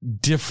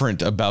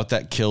different about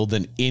that kill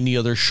than any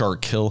other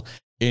shark kill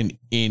in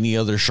any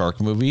other shark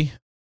movie.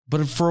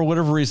 But for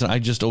whatever reason, I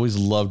just always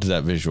loved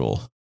that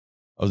visual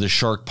of the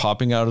shark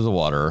popping out of the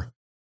water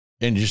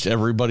and just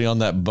everybody on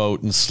that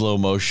boat in slow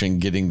motion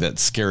getting that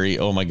scary,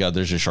 oh my God,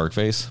 there's a shark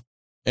face.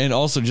 And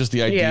also just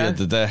the idea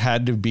that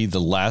had to be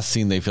the last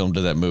scene they filmed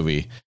of that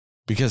movie,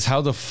 because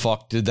how the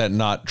fuck did that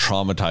not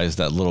traumatize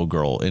that little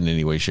girl in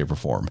any way, shape, or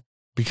form?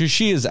 Because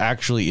she is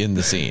actually in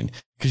the scene,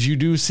 because you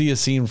do see a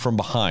scene from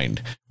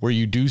behind where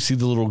you do see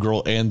the little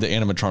girl and the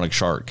animatronic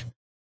shark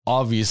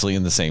obviously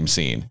in the same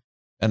scene.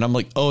 And I'm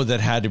like, oh, that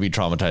had to be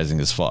traumatizing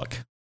as fuck.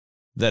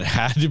 That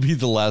had to be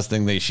the last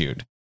thing they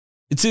shoot.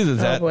 It's either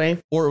that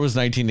or it was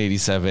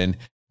 1987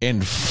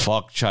 and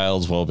fuck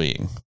child's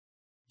well-being.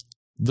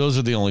 Those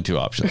are the only two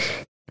options.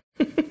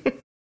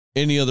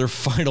 Any other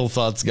final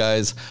thoughts,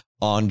 guys,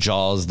 on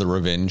Jaws: The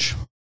Revenge?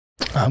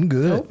 I'm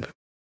good. Nope.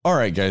 All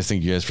right, guys.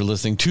 Thank you guys for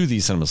listening to the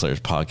Cinema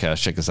Slayers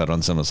podcast. Check us out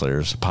on Cinema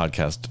Slayers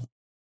podcast.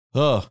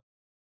 Oh,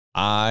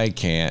 I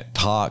can't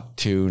talk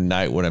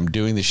tonight when I'm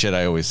doing the shit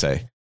I always say.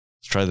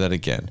 Let's try that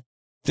again.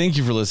 Thank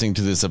you for listening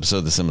to this episode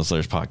of the Cinema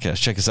Slayers podcast.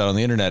 Check us out on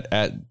the internet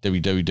at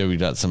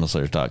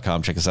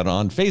www.cinemaslayers.com. Check us out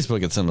on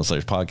Facebook at Cinema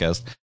Slayers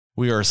podcast.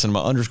 We are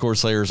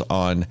cinema_slayers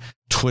on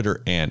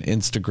Twitter and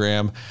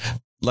Instagram.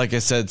 Like I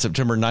said,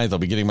 September 9th, I'll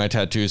be getting my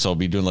tattoo. So I'll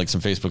be doing like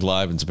some Facebook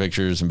Live and some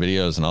pictures and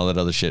videos and all that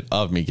other shit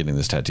of me getting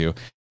this tattoo.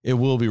 It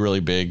will be really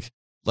big.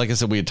 Like I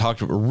said, we had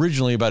talked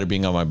originally about it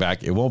being on my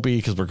back. It won't be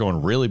because we're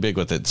going really big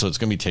with it. So it's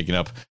going to be taking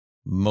up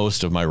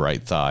most of my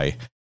right thigh,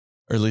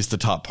 or at least the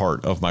top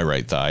part of my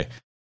right thigh.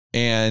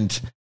 And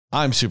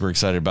I'm super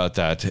excited about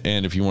that.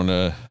 And if you want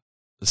to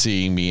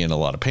see me in a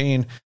lot of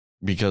pain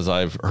because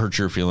I've hurt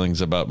your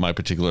feelings about my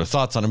particular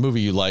thoughts on a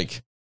movie you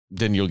like,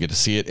 then you'll get to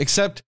see it.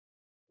 Except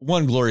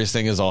one glorious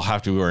thing is I'll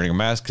have to be wearing a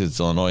mask because it's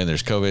Illinois and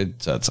there's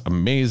COVID. So that's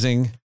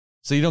amazing.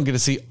 So you don't get to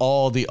see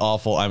all the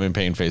awful I'm in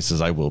pain faces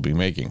I will be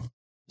making.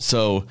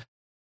 So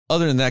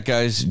other than that,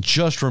 guys,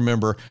 just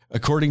remember,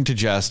 according to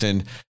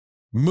Justin,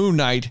 Moon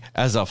Knight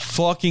as a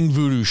fucking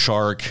voodoo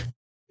shark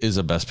is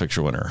a Best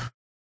Picture winner.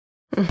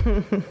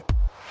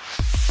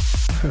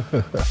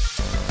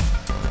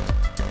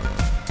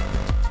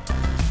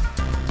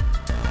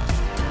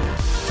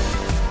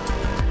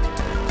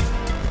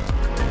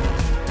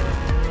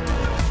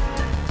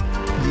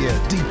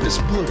 Yeah,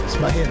 deepest bluest,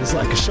 my head is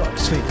like a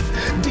shark's fin.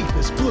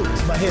 Deepest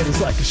bluest, my head is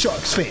like a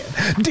shark's fin.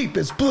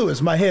 Deepest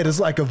bluest, my head is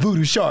like a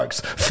voodoo shark's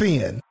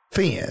fin.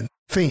 Fin.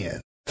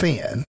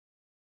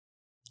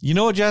 You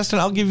know what, Justin?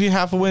 I'll give you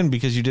half a win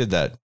because you did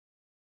that.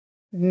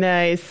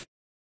 Nice.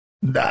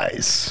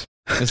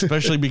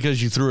 Especially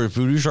because you threw a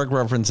voodoo shark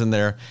reference in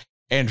there,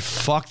 and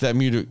fuck, that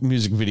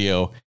music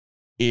video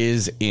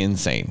is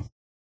insane.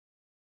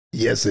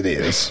 Yes, it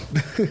is.